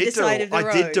not by the side of the road.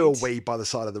 I did do a wee by the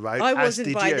side of the road. I as wasn't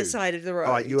did by you. the side of the road.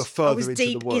 All right, you were further I was into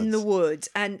deep the woods. in the woods.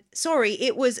 And sorry,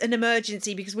 it was an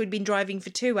emergency because we'd been driving for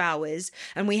 2 hours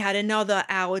and we had another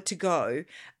hour to go.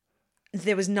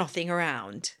 There was nothing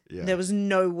around. Yeah. There was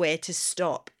nowhere to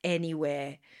stop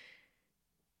anywhere.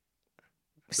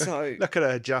 So Look at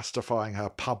her justifying her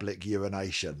public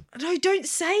urination. no, don't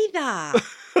say that.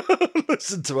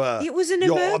 Listen to her. It was an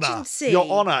Your emergency. Honour.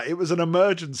 Your Honour, it was an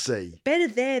emergency. Better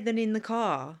there than in the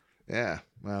car. Yeah,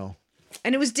 well,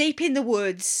 And it was deep in the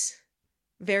woods,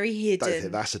 very I don't think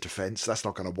hidden. that's a defence. That's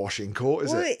not going to wash in court,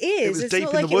 is Well, it? it is. It was It's deep not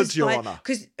in like the woods, Your Honour.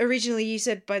 Because originally you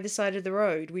said by the side of the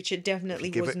road, which it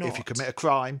definitely was not. If you commit a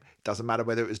crime, it doesn't matter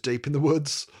whether it was deep in the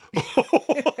woods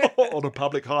on a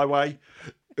public highway.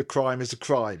 A crime is a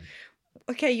crime.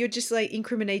 Okay, you're just like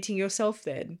incriminating yourself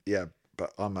then. Yeah,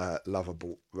 but I'm a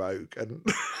lovable rogue and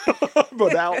I'm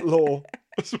an outlaw.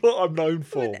 That's what I'm known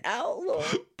for. An outlaw.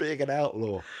 Being an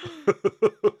outlaw.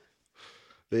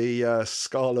 The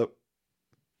Scarlet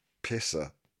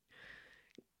Pisser.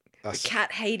 That's...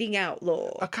 Cat hating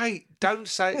outlaw. Okay, don't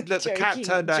say. Look, the cat Joking,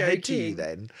 turned her head to you.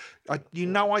 joking. Then, you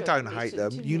know I don't Don't hate listen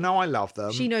them. to You me. know I love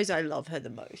them. She knows I love her the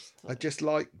most. I just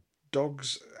like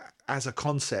dogs as a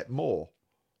concept more.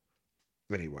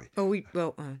 Anyway, Oh,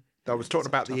 I was talking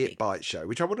about the topic. It Bite show,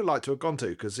 which I would have liked to have gone to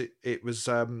because it was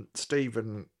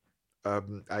Stephen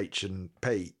H and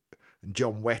Pete and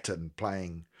John Wetton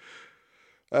playing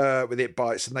with It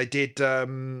Bites, and they did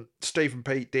Stephen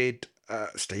Pete did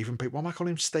Stephen Pete. Why am I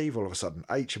calling him Steve all of a sudden?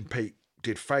 H and Pete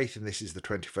did Faith in This Is the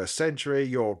 21st Century,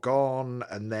 You're Gone,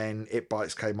 and then It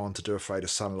Bites came on to do Afraid of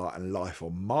Sunlight and Life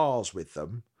on Mars with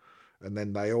them. And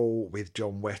then they all, with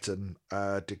John Wetton,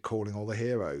 did Calling All the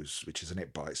Heroes, which is an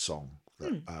It Bites song.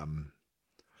 That,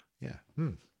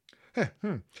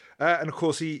 And of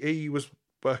course, he was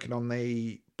working on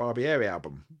the Barbieri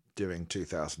album during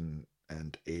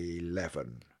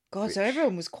 2011. God, so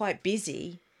everyone was quite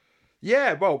busy.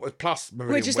 Yeah, well, plus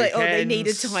Meridian We're just like, oh, they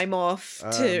needed Weekends. time off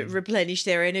to replenish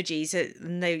their energies,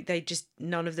 and they just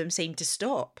none of them seemed to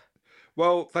stop.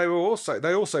 Well, they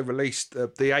also released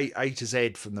the A to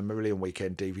Z from the Marillion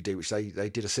Weekend DVD, which they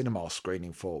did a cinema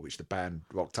screening for, which the band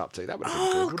rocked up to. That would have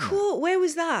been good, wouldn't Cool! Where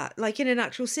was that? Like in an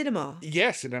actual cinema? it?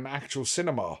 Yes, in an actual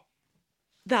cinema.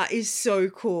 That is so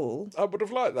cool. I would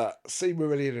have liked that. See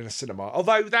Marillion in a cinema.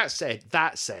 Although that said,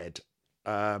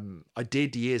 I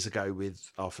did years ago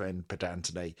with our friend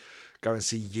Pedantony go and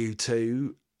see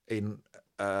U2 in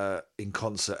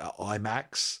concert at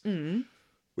IMAX,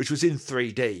 which was in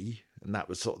 3D. And that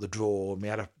was sort of the draw. And we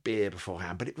had a beer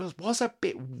beforehand. But it was a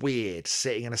bit weird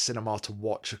sitting in a cinema to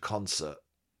watch a concert.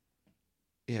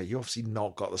 Yeah, you obviously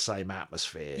not got the same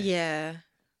atmosphere. Yeah.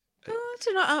 I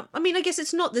don't know. I mean, I guess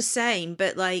it's not the same,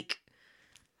 but like,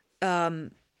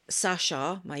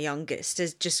 Sasha, my youngest,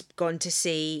 has just gone to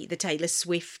see the Taylor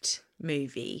Swift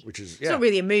movie. Which is, It's not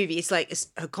really a movie. It's like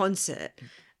a concert.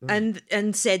 And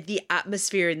said the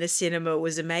atmosphere in the cinema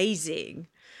was amazing.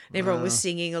 And everyone was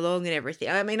singing along and everything.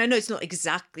 I mean, I know it's not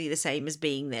exactly the same as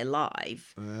being there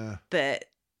live, but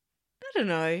I don't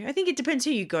know. I think it depends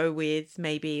who you go with,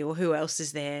 maybe, or who else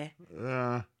is there.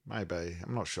 Maybe.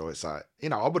 I'm not sure. It's like,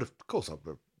 I would have, of course, I would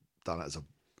have done it as a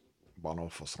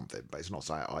one-off or something, but it's not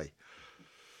saying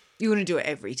You want to do it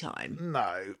every time.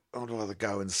 No, I'd rather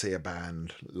go and see a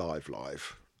band live.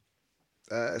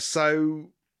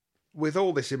 So, with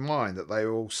all this in mind, that they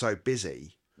were all so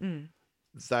busy,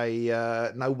 they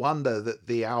no wonder that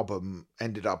the album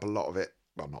ended up not a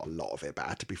lot of it, but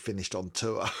had to be finished on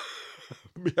tour.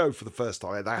 For the first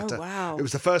time, they had to. Wow! It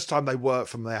was the first time they worked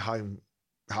from their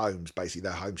homes, basically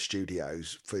their home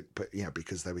studios,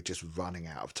 because they were just running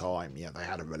out of time. They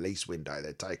had a release window.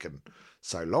 They'd taken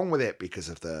so long with it because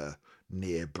of the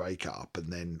near breakup,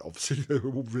 and then obviously they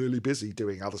were all really busy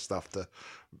doing other stuff to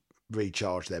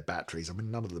recharge their batteries. I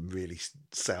mean, none of them really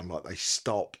sound like they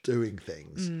stopped doing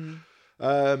things.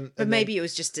 But maybe it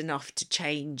was just enough to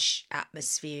change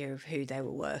atmosphere of who they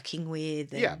were working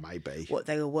with. And maybe what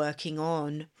they were working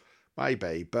on.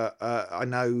 Maybe, but I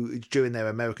know during their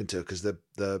American tour, because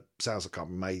the Sounds of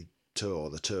Company made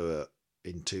the tour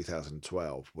in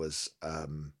 2012 was,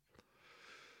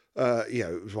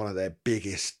 it was one of their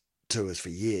biggest tours for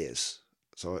years.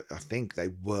 So I think they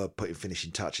were putting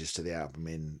finishing touches to the album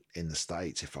in the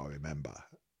States, if I remember.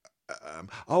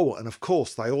 And of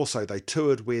course they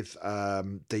toured with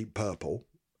Deep Purple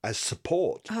as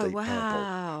support. Oh, Deep wow.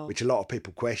 Purple, which a lot of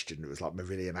people questioned. It was like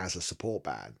Marillion as a support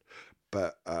band.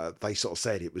 But they sort of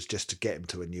said it was just to get them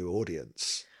to a new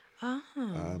audience.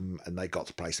 And they got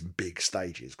to play some big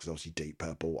stages, because obviously Deep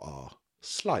Purple are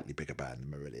slightly bigger band than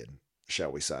Marillion,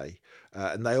 shall we say.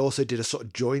 And they also did a sort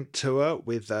of joint tour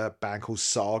with a band called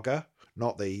Saga,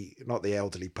 not the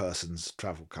elderly person's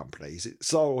travel company. Is it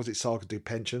Saga, or was it Saga do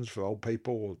pensions for old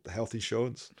people or health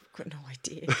insurance? I've got no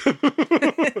idea.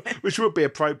 Which would be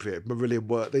appropriate. Marillion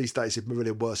were these days if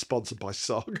Marillion were sponsored by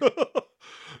Saga.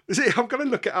 Is it? I'm going to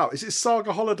look it up. Is it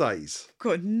Saga Holidays?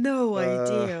 Got no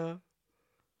idea.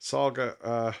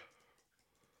 Saga.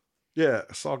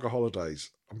 Saga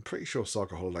Holidays. I'm pretty sure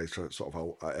Saga Holidays are sort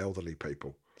of elderly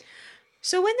people.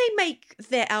 So when they make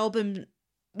their album,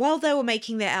 while they were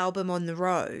making their album on the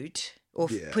road, or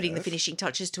putting the finishing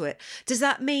touches to it, does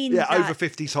that mean over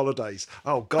 50s holidays?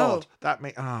 Oh God, that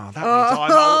means I'm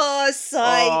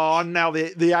psych. Now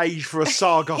the age for a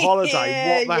Saga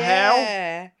holiday. What the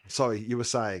hell? Sorry, you were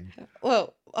saying.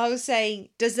 Well, I was saying,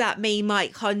 does that mean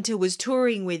Mike Hunter was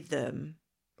touring with them,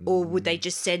 or would they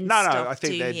just send stuff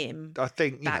to him? I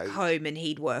think back home, and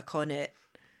he'd work on it.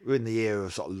 We're in the era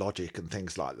of sort of Logic and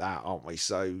things like that, aren't we?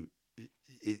 So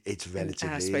it's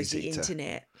relatively easy the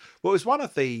internet. Well, it was one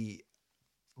of the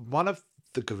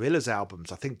Gorillaz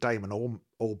albums. I think Damon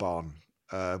Albarn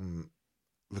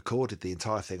recorded the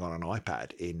entire thing on an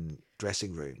iPad in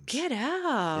dressing rooms. Get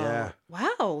out! Yeah.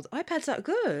 Wow, the iPad's that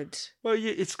good. Well,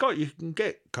 you can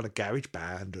get kind of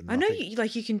GarageBand, and I know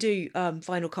you can do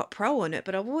Final Cut Pro on it,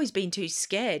 but I've always been too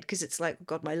scared because it's like,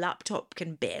 God, my laptop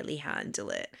can barely handle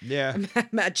it. Yeah.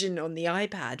 Imagine on the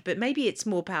iPad, but maybe it's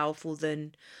more powerful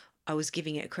than I was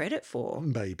giving it credit for.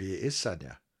 Maybe it is,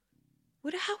 Sanya.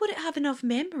 How would it have enough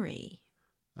memory?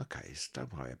 Okay,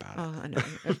 don't worry about it. Oh, I know.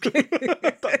 Okay.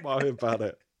 Don't worry about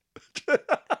it.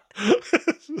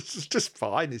 It's just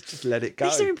fine. It's just let it go.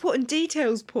 These are important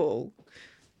details, Paul.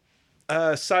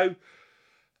 So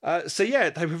yeah,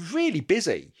 they were really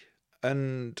busy,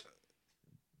 and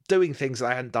doing things they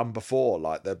hadn't done before,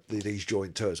 like these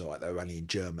joint tours. Like they were only in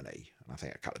Germany, and I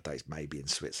think a couple of days maybe in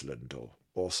Switzerland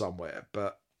or somewhere.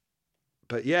 But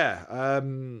yeah,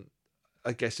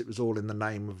 I guess it was all in the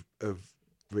name of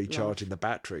recharging the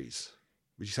batteries.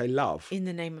 Would you say love? In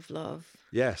the name of love.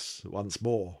 Yes, once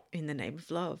more. In the name of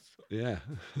love. Yeah.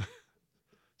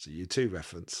 It's a U2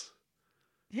 reference.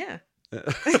 Yeah.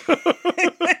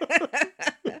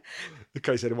 In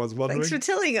case anyone's wondering. Thanks for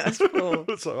telling us, Paul.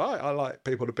 It's all right. I like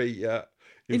people to be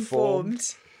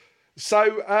informed.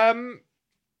 So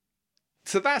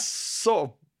that's sort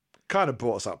of kind of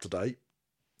brought us up to date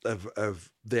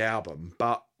of the album,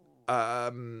 but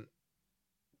the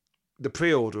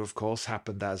pre-order, of course,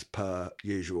 happened as per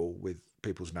usual with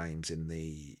people's names in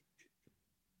the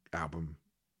album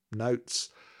notes.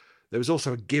 There was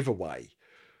also a giveaway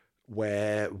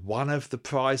where one of the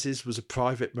prizes was a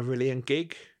private Marillion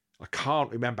gig. I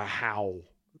can't remember how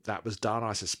that was done.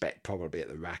 I suspect probably at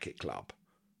the Racket Club.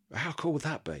 How cool would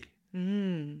that be?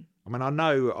 Mm. I mean, I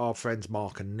know our friends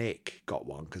Mark and Nick got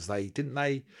one because didn't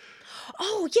they?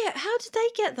 Oh yeah, how did they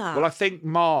get that? Well, I think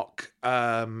Mark,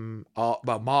 Mark,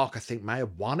 I think may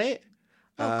have won it.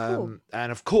 Oh, cool.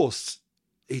 And of course,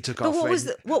 he took But our what friend. was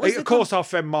the- what was of the course, our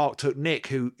friend Mark took Nick,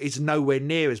 who is nowhere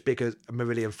near as big a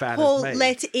Marillion fan Paul, as me.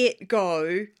 let it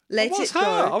go. Let was it go.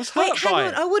 hurt. I was hurt Wait, hang by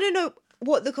on. it. I want to know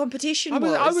what the competition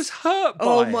was. I was hurt by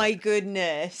Oh it. my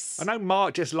goodness. I know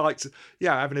Mark just likes,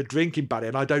 having a drinking buddy,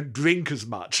 and I don't drink as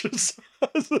much as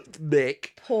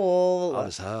Nick. Paul. I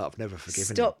was hurt. I've never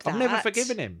forgiven Stop him. I've never that.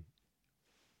 forgiven him.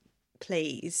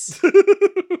 Please.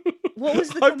 What was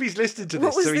the I hope he's listening to what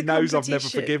this was so he the knows I've never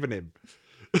competition? forgiven him.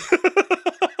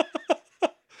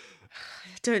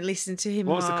 Don't listen to him,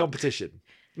 What was the Mark. competition?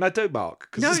 No, don't, Mark,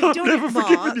 No, because you I've don't, never Mark.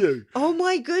 forgiven you. Oh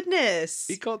my goodness.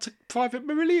 He got a private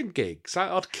Marillion gig, so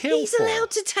I'd kill He's for.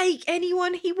 allowed to take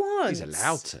anyone he wants. He's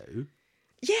allowed to,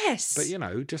 Yes.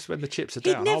 but just when the chips are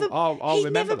He'd down, never, I'll he'd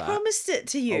remember never that. promised it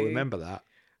to you. I'll remember that.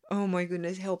 Oh my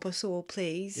goodness, help us all,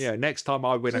 please. Yeah, next time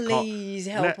I win Please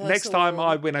help us next time all.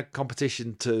 I win a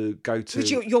competition to go to. Which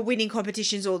you're winning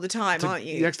competitions all the time, aren't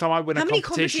you? Next time I win How a many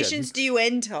competition. competitions do you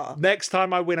enter? Next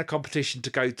time I win a competition to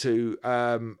go to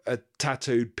a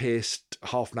tattooed, pierced,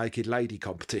 half-naked lady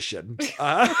competition,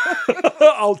 I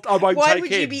won't Why take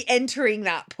would him. you be entering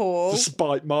that, Paul? To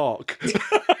spite Mark.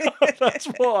 That's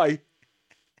why.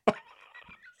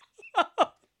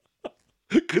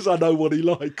 Because I know what he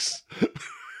likes.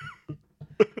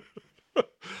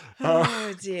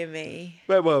 Oh, dear me.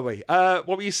 Where were we? What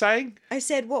were you saying? I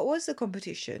said, what was the It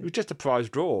competition? was just a prize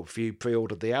draw if you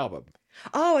pre-ordered the album.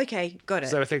 Oh, okay. Got it.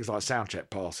 So there were things like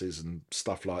soundcheck passes and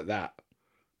stuff like that.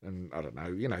 And I don't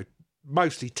know,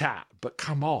 mostly tat, but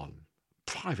come on.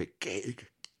 Private gig.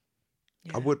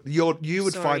 Yeah. You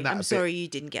would Sorry, find that I'm a bit, sorry you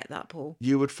didn't get that, Paul.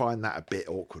 you would find that a bit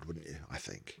awkward, wouldn't you? I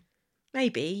think.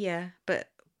 Maybe, yeah. But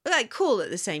cool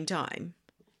at the same time.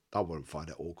 I wouldn't find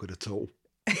it awkward at all.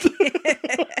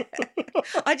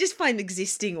 I just find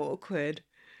existing awkward.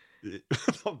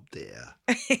 Oh dear.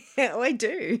 Oh, I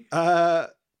do.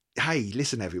 Hey,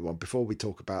 listen, everyone. Before we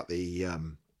talk about the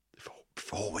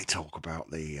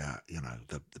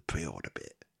the pre-order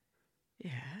bit,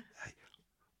 Yeah.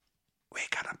 we're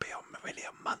gonna be on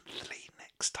Marillion Monthly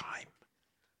next time.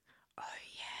 Oh,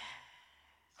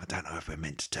 yeah. I don't know if we're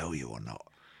meant to tell you or not.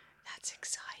 That's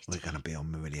exciting. We're gonna be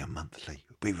on Marillion Monthly.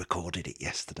 We recorded it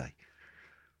yesterday.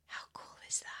 How cool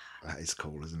is that? That is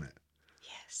cool, isn't it?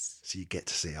 Yes. So you get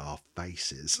to see our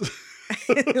faces.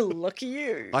 Lucky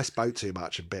you. I spoke too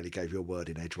much and barely gave you a word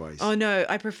in edgeways. Oh no,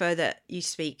 I prefer that you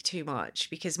speak too much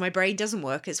because my brain doesn't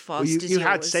work as fast Well, you as yours.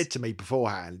 had said to me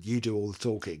beforehand, you do all the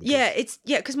talking. 'Cause-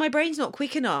 Yeah, because my brain's not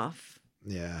quick enough.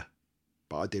 Yeah.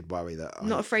 But I did worry that. I'm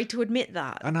not afraid to admit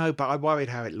that. I know, but I worried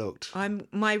how it looked.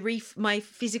 My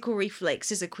physical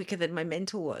reflexes are quicker than my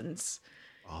mental ones.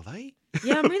 Are they?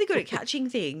 Yeah, I'm really good at catching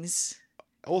things.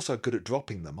 Also good at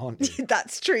dropping them, aren't you?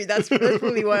 That's true. That's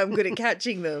probably why I'm good at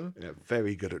catching them. Yeah,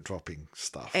 very good at dropping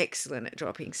stuff. Excellent at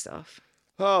dropping stuff.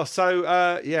 Oh, so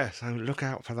so look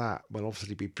out for that. We'll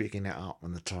obviously be picking it up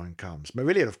when the time comes.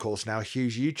 Marillion, of course, now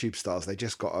huge YouTube stars. They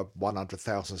just got a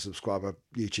 100,000 subscriber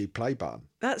YouTube play button.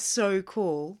 That's so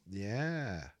cool.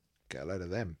 Yeah, get a load of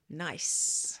them.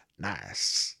 Nice.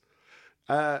 Nice.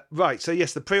 Right, so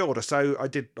yes, the pre-order. So I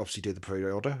did obviously do the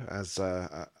pre-order as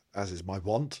is my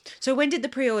wont. So when did the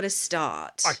pre-order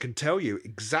start? I can tell you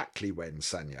exactly when,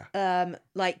 Sanya.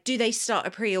 Do they start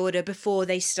a pre-order before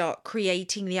they start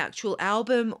creating the actual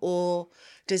album, or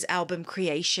does album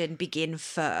creation begin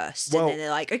first? Well- And then they're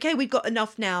like, okay, we've got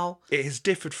enough now. It has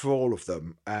differed for all of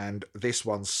them, and this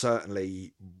one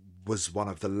certainly was one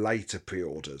of the later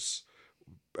pre-orders,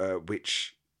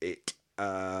 which it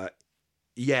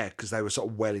Yeah, because they were sort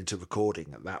of well into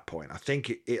recording at that point. I think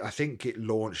it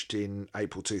launched in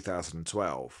April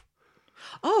 2012.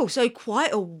 Oh, so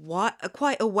quite a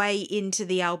way into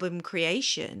the album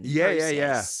creation Yeah.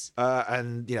 process.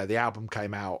 And the album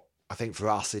came out, I think, for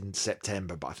us in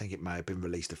September, but I think it may have been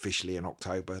released officially in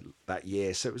October that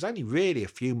year. So it was only really a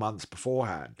few months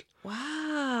beforehand.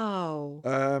 Wow.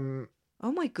 Um,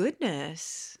 Oh my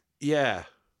goodness. yeah.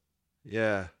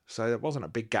 So there wasn't a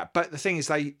big gap. But the thing is,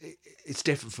 it's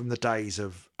different from the days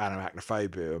of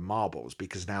Anarachnophobia and Marbles,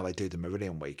 because now they do the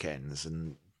Marillion weekends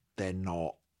and they're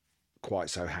not quite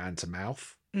so hand to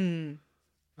mouth. So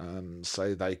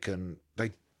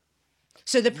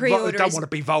So the they pre-order don't is, want to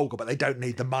be vulgar, but they don't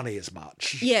need the money as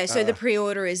much. yeah, so the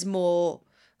pre-order is more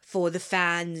for the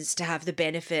fans to have the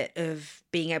benefit of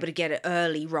being able to get it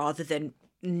early rather than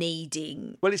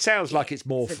needing. Well, it sounds like it's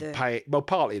more for for the- pay. Well,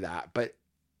 partly that, but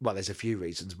there's a few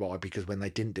reasons why. Because when they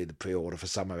didn't do the pre-order for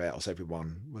somewhere else,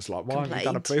 everyone was like, "Why haven't you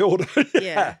done a Complained. pre-order?"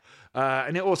 Yeah.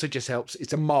 And it also just helps.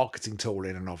 It's a marketing tool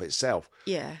in and of itself.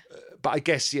 Yeah. But I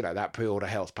guess that pre-order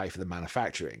helps pay for the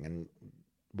manufacturing. And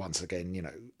once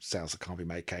again, Sounds That Can't Be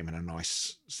Made came in a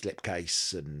nice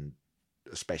slipcase and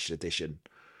a special edition,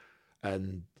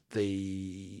 and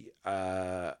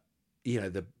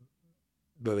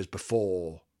whereas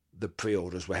before, the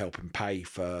pre-orders were helping pay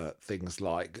for things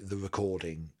like the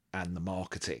recording and the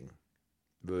marketing.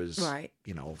 Whereas, Right.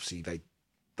 obviously they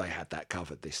had that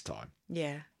covered this time.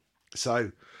 Yeah.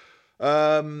 So,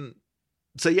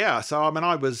 yeah. So I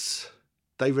mean,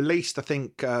 they released, I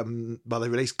think, they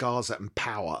released Gaza and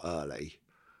Power early.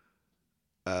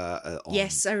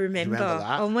 Yes, I remember.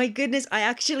 that? Oh my goodness, I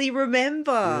actually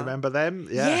remember. You remember them?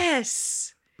 Yeah.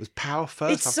 Yes. Was Power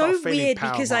first? It's I've got a so feeling weird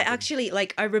Power because might I have been- actually,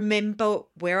 I remember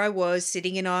where I was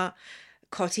sitting in our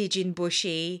cottage in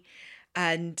Bushy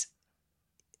and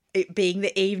it being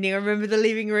the evening. I remember the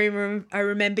living room. I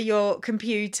remember your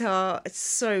computer. It's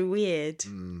so weird.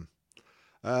 And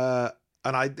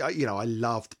I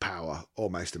loved Power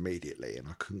almost immediately, and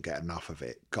I couldn't get enough of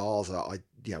it. Gaza,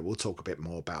 we'll talk a bit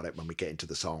more about it when we get into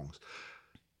the songs.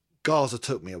 Gaza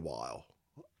took me a while,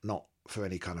 not for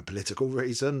any kind of political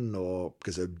reason or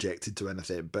because I objected to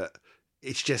anything, but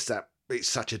it's just that it's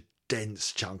such a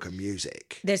dense chunk of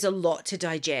music. There's a lot to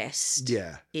digest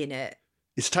Yeah. in it.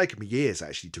 It's taken me years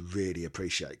actually to really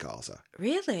appreciate Gaza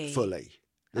Really? fully.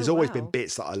 There's Oh, always wow. been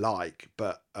bits that I like,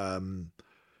 but I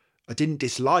didn't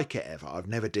dislike it ever. I've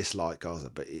never disliked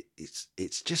Gaza, but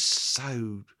it's just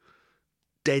so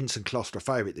dense and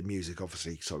claustrophobic, the music,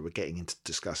 obviously. So we're getting into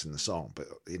discussing the song, but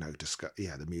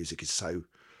the music is so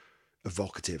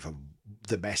evocative of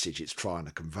the message it's trying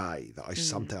to convey that I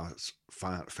sometimes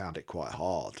found it quite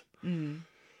hard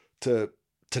to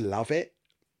love it,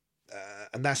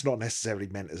 and that's not necessarily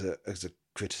meant as a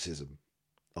criticism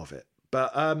of it.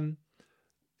 But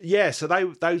so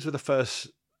those were the first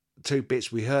two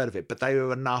bits we heard of it, but they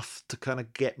were enough to kind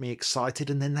of get me excited.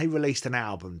 And then they released an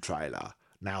album trailer.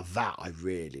 Now that I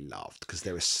really loved, because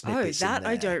there were snippets. that in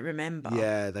I there. don't remember.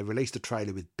 Yeah, they released a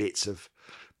trailer with bits of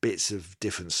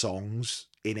different songs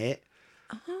in it.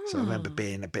 So I remember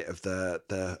being a bit of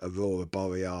the Aurora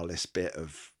Borealis bit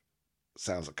of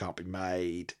Sounds That Can't Be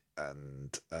Made,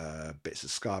 and bits of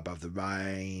Sky Above the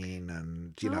Rain,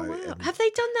 and Wow. and Have they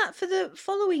done that for the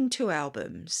following two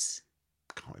albums?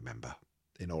 can't remember,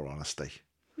 in all honesty.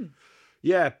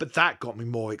 Yeah, but that got me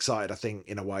more excited, I think,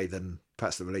 in a way than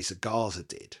perhaps the release of Gaza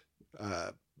did,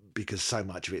 because so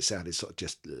much of it sounded sort of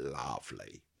just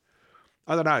lovely.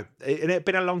 I don't know. It had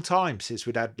been a long time since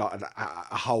we'd had like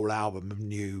a whole album of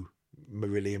new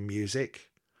Marillion music.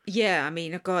 Yeah, I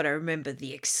mean, God, I remember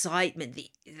the excitement. The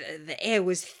air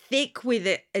was thick with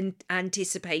it and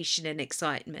anticipation and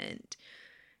excitement.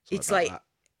 Sorry It's about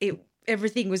like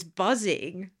everything was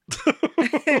buzzing.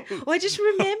 Well, I just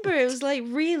remember it was like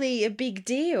really a big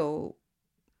deal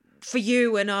for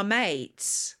you and our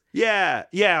mates. Yeah,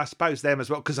 I suppose them as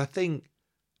well, because I think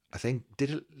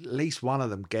did at least one of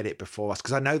them get it before us,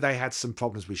 because I know they had some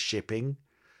problems with shipping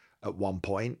at one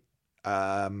point,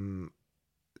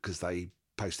 because they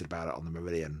posted about it on the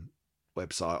Marillion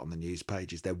website on the news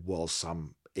pages. There was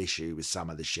some issue with some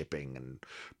of the shipping and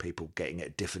people getting it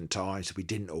at different times, so we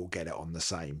didn't all get it on the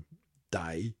same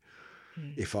day,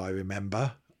 if I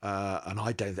remember. And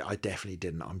I definitely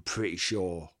didn't. I'm pretty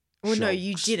sure. Well, no,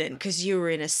 you Shocks. didn't, because you were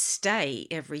in a state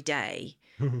every day,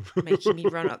 making me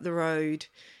run up the road,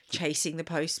 chasing the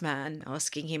postman,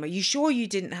 asking him, "Are you sure you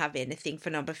didn't have anything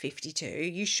for number 52?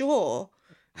 You sure?"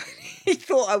 He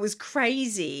thought I was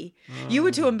crazy. You were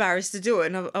too embarrassed to do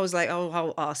it, and I was like, "Oh,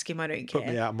 I'll ask him. I don't care." Put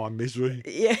me out of my misery.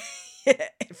 Yeah,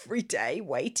 every day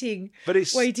waiting But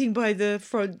it's by the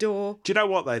front door. Do you know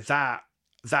what though? That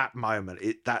that moment,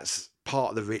 that's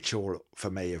part of the ritual for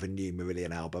me of a new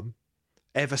Marillion album.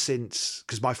 Ever since,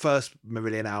 because my first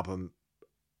Marillion album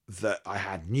that I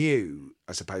had new,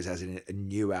 I suppose, as in a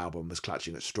new album, was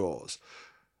Clutching at Straws,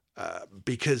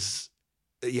 because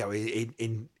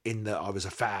in that I was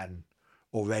a fan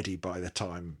already by the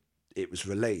time it was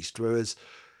released, whereas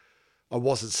I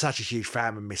wasn't such a huge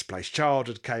fan when Misplaced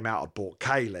Childhood came out. I'd bought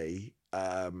Kayleigh,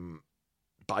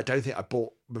 but I don't think I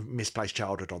bought Misplaced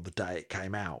Childhood on the day it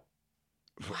came out.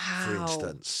 For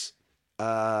instance,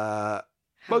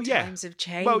 times have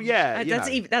changed. Well, yeah,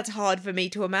 that's hard for me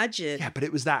to imagine. Yeah, but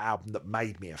it was that album that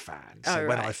made me a fan. So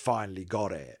when I finally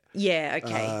got it,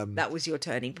 that was your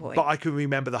turning point. But I can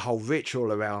remember the whole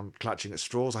ritual around Clutching at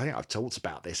Straws. I think I've talked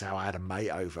about this. How I had a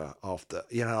mate over after,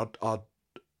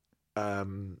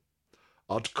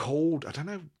 I'd called. I don't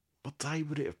know what day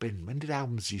would it have been. When did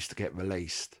albums used to get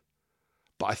released?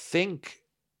 But I think.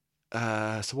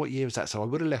 So what year was that? So I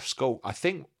would have left school. I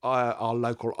think our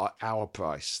local Our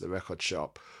Price, the record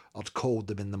shop, I'd called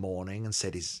them in the morning and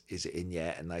said, "Is it in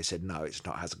yet?" And they said, "No, it's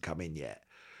not. Hasn't come in yet."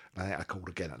 And I think I called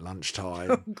again at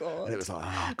lunchtime. Oh God! And it was like,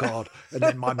 "Oh God!" And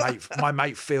then my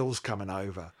mate Phil's coming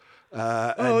over.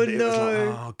 And oh it no! was like,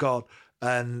 "Oh God!"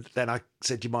 And then I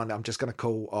said, "Do you mind? I'm just going to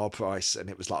call Our Price." And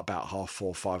it was like about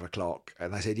 4:30, 5 o'clock.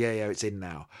 And they said, yeah, it's in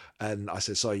now. And I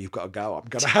said, "Sorry, you've got to go. I'm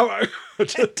going to Harrow to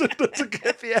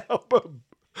get the album."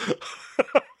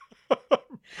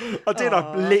 I did.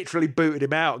 I literally booted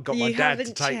him out and got my dad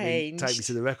to take me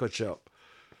to the record shop.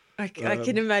 I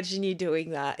can imagine you doing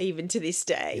that even to this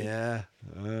day. Yeah.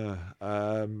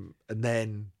 And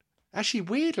then, actually,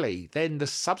 weirdly, then the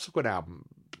subsequent album,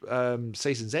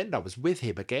 Season's End, I was with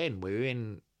him again.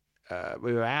 We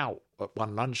were out at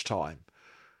one lunchtime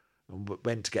and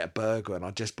went to get a burger, and I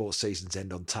just bought Season's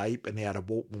End on tape, and he had a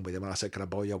Walkman with him, and I said, "Can I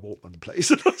borrow your Walkman, please?"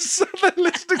 And I sat there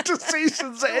listening to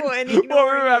Season's End while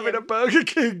we were having a Burger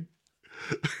King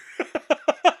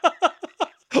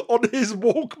on his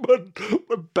Walkman.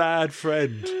 A bad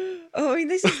friend. Oh, I mean,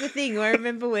 this is the thing. I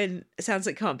remember when Sounds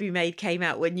Like Can't Be Made came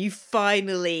out, when you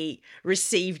finally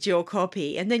received your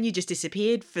copy, and then you just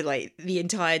disappeared for like the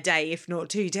entire day, if not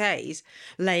 2 days,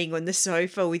 laying on the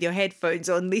sofa with your headphones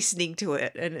on, listening to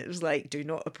it. And it was like, do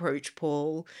not approach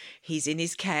Paul. He's in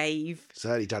his cave.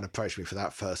 Certainly don't approach me for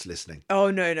that first listening. Oh,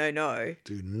 no.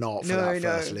 Do not for that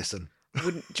first listen.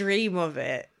 Wouldn't dream of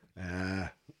it.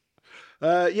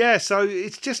 So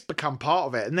it's just become part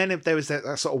of it. And then if there was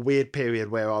that sort of weird period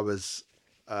where I was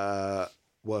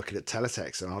working at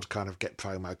Teletext, and I'd kind of get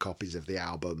promo copies of the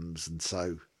albums, and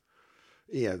so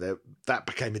that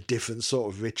became a different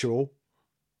sort of ritual.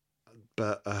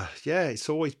 But it's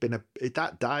always been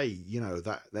that day.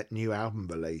 That new album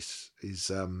release is.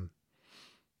 I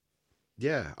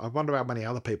wonder how many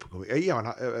other people can. And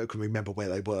I can remember where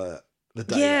they were the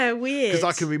day. Yeah, weird. Because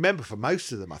I can remember for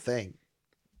most of them, I think.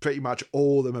 Pretty much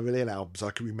all the Marillion albums I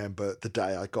can remember the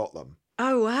day I got them.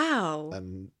 Oh, wow.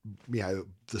 And,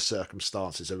 the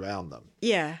circumstances around them.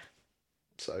 Yeah.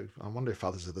 So I wonder if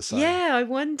others are the same. Yeah, I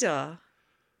wonder.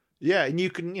 Yeah, and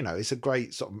you can, it's a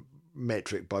great sort of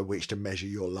metric by which to measure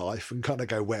your life and kind of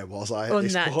go, where was I at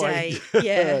this point? On that day,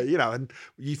 yeah. And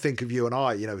you think of you and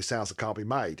I, Sounds That Can't Be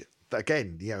Made.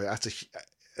 Again,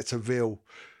 it's a real...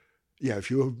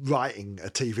 if you were writing a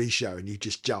TV show and you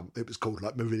just jump, it was called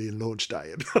like Marillion Launch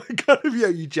Day, and kind of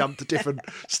you jump to different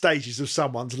stages of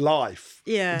someone's life,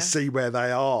 and see where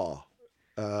they are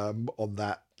on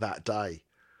that day.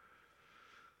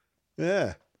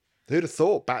 Yeah, who'd have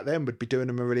thought back then we'd be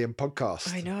doing a Marillion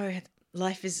podcast? I know,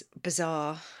 life is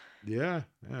bizarre. Yeah,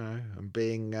 and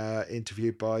being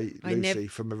interviewed by Lucy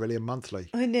from Marillion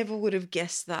Monthly. I never would have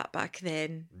guessed that back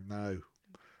then. No.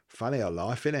 Funny our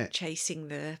life, innit? Chasing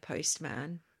the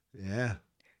postman. Yeah.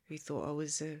 Who thought I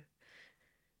was a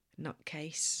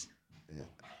nutcase. Yeah.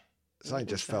 Something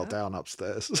just fell down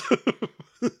upstairs.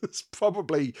 It's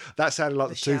probably... That sounded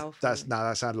like the tooth...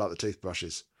 that sounded like the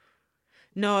toothbrushes.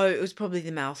 No, it was probably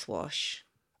the mouthwash.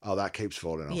 Oh, that keeps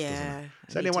falling off, doesn't it?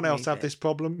 Does I anyone else have this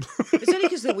problem? It's only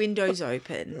because the window's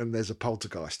open. And there's a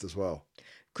poltergeist as well.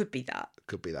 Could be that.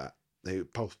 The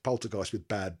poltergeist with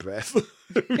bad breath.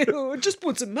 I just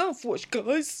want some mouthwash,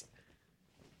 guys.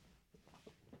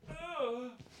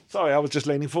 Sorry, I was just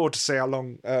leaning forward to see how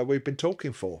long we've been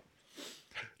talking for.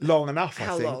 Long enough, I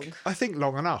think. Long? I think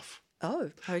long enough.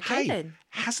 Oh, okay then.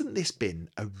 Hasn't this been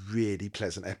a really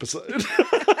pleasant episode?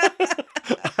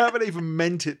 I haven't even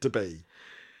meant it to be.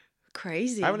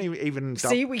 Crazy. I haven't even done...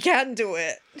 See, we can do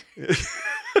it.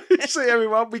 See,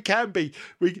 everyone, we can be.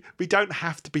 We don't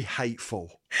have to be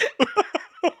hateful.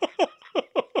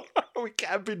 We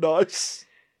can be nice.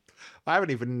 I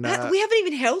haven't even. We haven't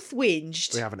even health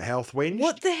whinged. We haven't health whinged.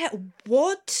 What the hell?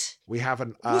 What? We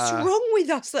haven't. What's wrong with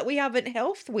us that we haven't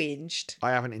health whinged?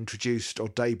 I haven't introduced or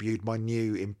debuted my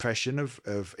new impression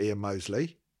of Ian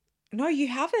Mosley. No, you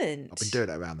haven't. I've been doing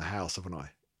it around the house, haven't I?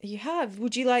 You have.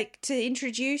 Would you like to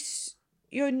introduce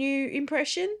your new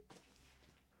impression?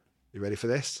 You ready for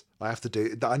this? I have to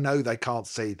do. I know they can't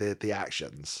see the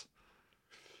actions.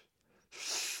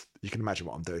 You can imagine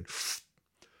what I'm doing.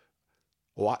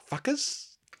 All right,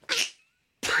 fuckers.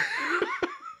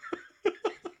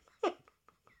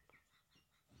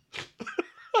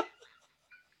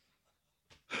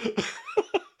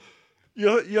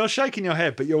 You're shaking your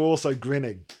head, but you're also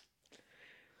grinning.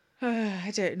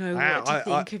 I don't know what to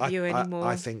think of you anymore.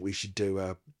 I think we should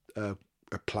do a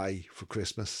play for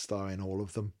Christmas starring all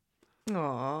of them.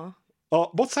 Aww. Oh,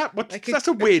 what's that? That's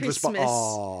a weird response.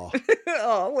 Oh.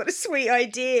 Oh, what a sweet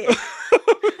idea.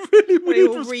 Really weird we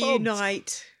all response.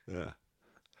 reunite. Yeah.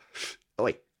 Oh,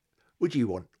 wait. What do you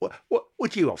want?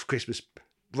 What do you want for Christmas,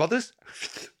 brothers?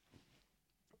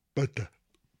 But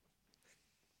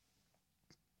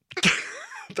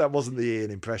that wasn't the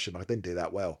Ian impression. I didn't do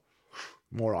that well.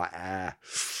 More like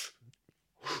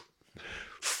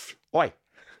Oi.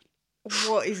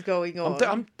 What is going on?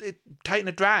 I'm taking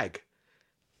a drag.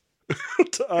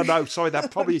 Oh no, sorry. That's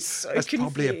probably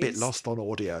a bit lost on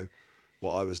audio.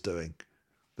 What I was doing,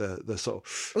 the sort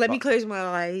of. Let me close my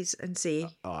eyes and see.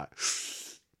 All right.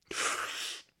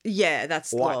 Yeah,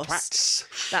 that's lost.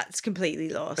 Twats. That's completely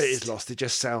lost. It is lost. It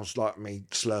just sounds like me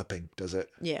slurping, does it?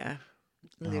 Yeah,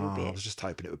 a little bit. I was just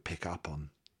hoping it would pick up on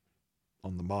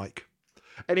the mic.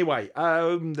 Anyway,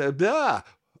 we're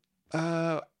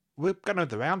going to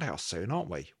the Roundhouse soon, aren't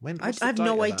we? I have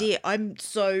no idea.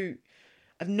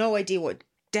 I've no idea what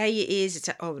day it is.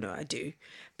 I do,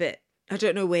 but I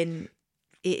don't know when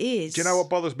it is. Do you know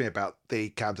what bothers me about the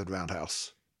Camden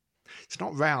Roundhouse? It's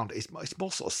not round. It's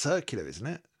more sort of circular, isn't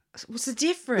it? What's the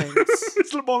difference?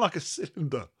 It's more like a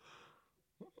cylinder.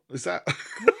 Is that?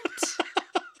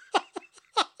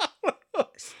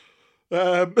 What?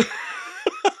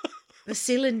 The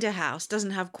Cylinder House doesn't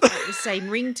have quite the same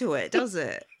ring to it, does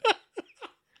it?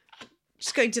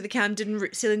 Just going to the Camden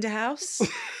Cylinder House?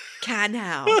 Can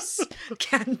House.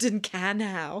 Camden Can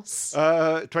House.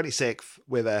 26th,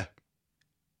 we're there.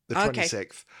 The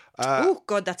 26th. Oh,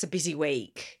 God, that's a busy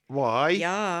week. Why?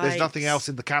 Yeah. There's nothing else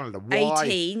in the calendar. Why?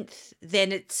 18th,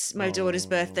 then it's my daughter's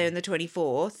birthday on the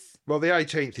 24th. Well, the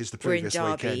 18th is the previous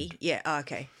We're in Derby. weekend. Yeah,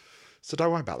 okay. So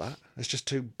don't worry about that. It's just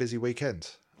 2 busy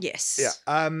weekends. Yes. Yeah.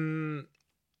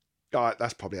 All right,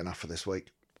 that's probably enough for this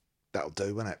week. That'll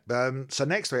do, won't it? So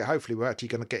next week, hopefully, we're actually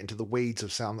going to get into the weeds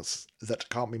of sound that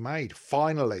can't be made.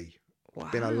 Finally. Wow.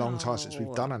 It's been a long time since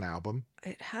we've done an album.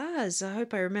 It has. I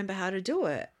hope I remember how to do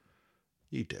it.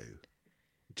 You do.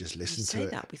 Just listen to say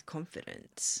it. that with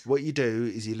confidence. What you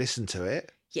do is you listen to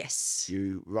it. Yes.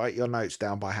 You write your notes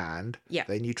down by hand. Yeah.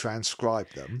 Then you transcribe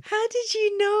them. How did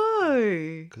you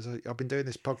know? Because I've been doing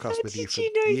this podcast How with you did for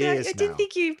you know years that? I now. didn't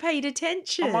think you paid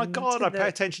attention. Oh my God, I pay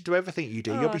attention to everything you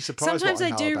do. You'll be surprised Sometimes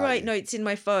what I do know about write you. notes in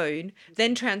my phone,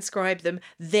 then transcribe them,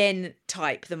 then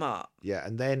type them up. Yeah,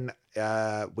 and then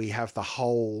we have the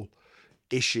whole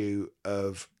issue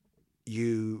of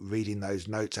you reading those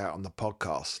notes out on the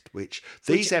podcast, which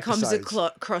these episodes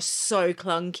comes across so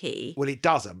clunky. Well, it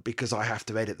doesn't because I have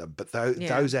to edit them. But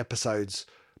those episodes,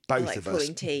 both like of us,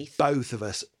 pulling teeth. They're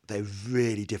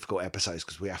really difficult episodes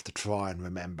because we have to try and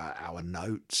remember our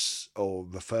notes or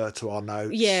refer to our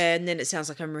notes. Yeah, and then it sounds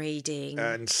like I'm reading.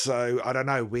 And so I don't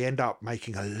know. We end up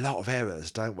making a lot of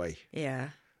errors, don't we? Yeah.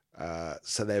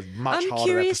 So they're much harder. I'm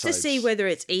curious episodes. to see whether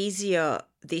it's easier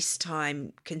this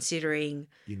time, considering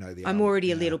the I'm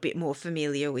already a little bit more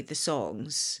familiar with the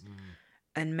songs,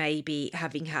 and maybe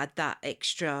having had that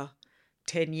extra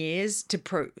 10 years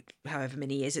however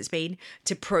many years it's been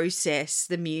to process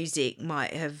the music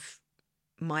might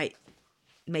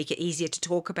make it easier to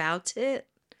talk about it.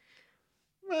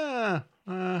 No,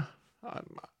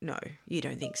 you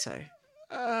don't think so.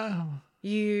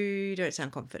 You don't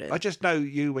sound confident. I just know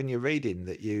you when you're reading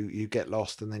that you get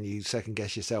lost and then you second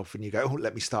guess yourself and you go, oh,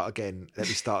 let me start again.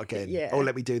 Yeah. Oh,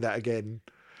 let me do that again.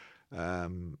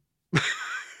 Do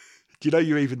you know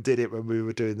you even did it when we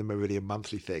were doing the Meridian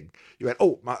Monthly thing? You went,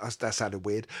 oh, that sounded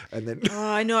weird. And then...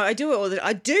 I know, I do it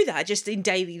I do that just in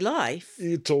daily life.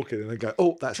 You're talking and then go,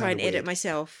 oh, that sounded weird. Try and edit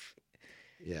myself.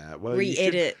 Yeah, well,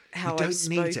 re-edit how I've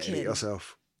spoken. You don't need to edit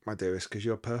yourself, my dearest, because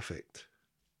you're perfect.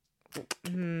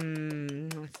 I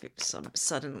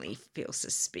suddenly feel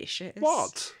suspicious.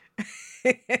 What?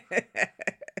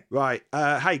 Right.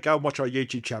 Hey, go and watch our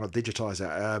YouTube channel, Digitize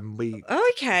It. We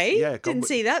Okay. Yeah, Didn't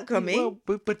see that coming.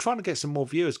 Well, we're trying to get some more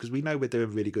viewers because we know we're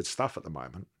doing really good stuff at the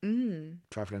moment.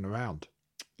 Traveling around.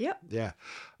 Yep. Yeah.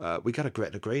 We got a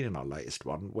Gretna Green in our latest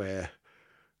one where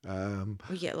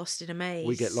We get lost in a maze.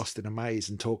 we get lost in a maze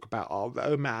and talk about our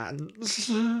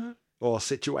romance or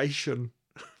situation.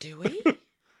 Do we?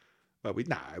 Well, we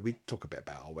talk a bit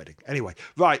about our wedding. Anyway,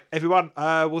 right, everyone,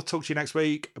 we'll talk to you next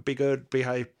week. Be good,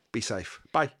 behave, be safe.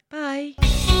 Bye. Bye.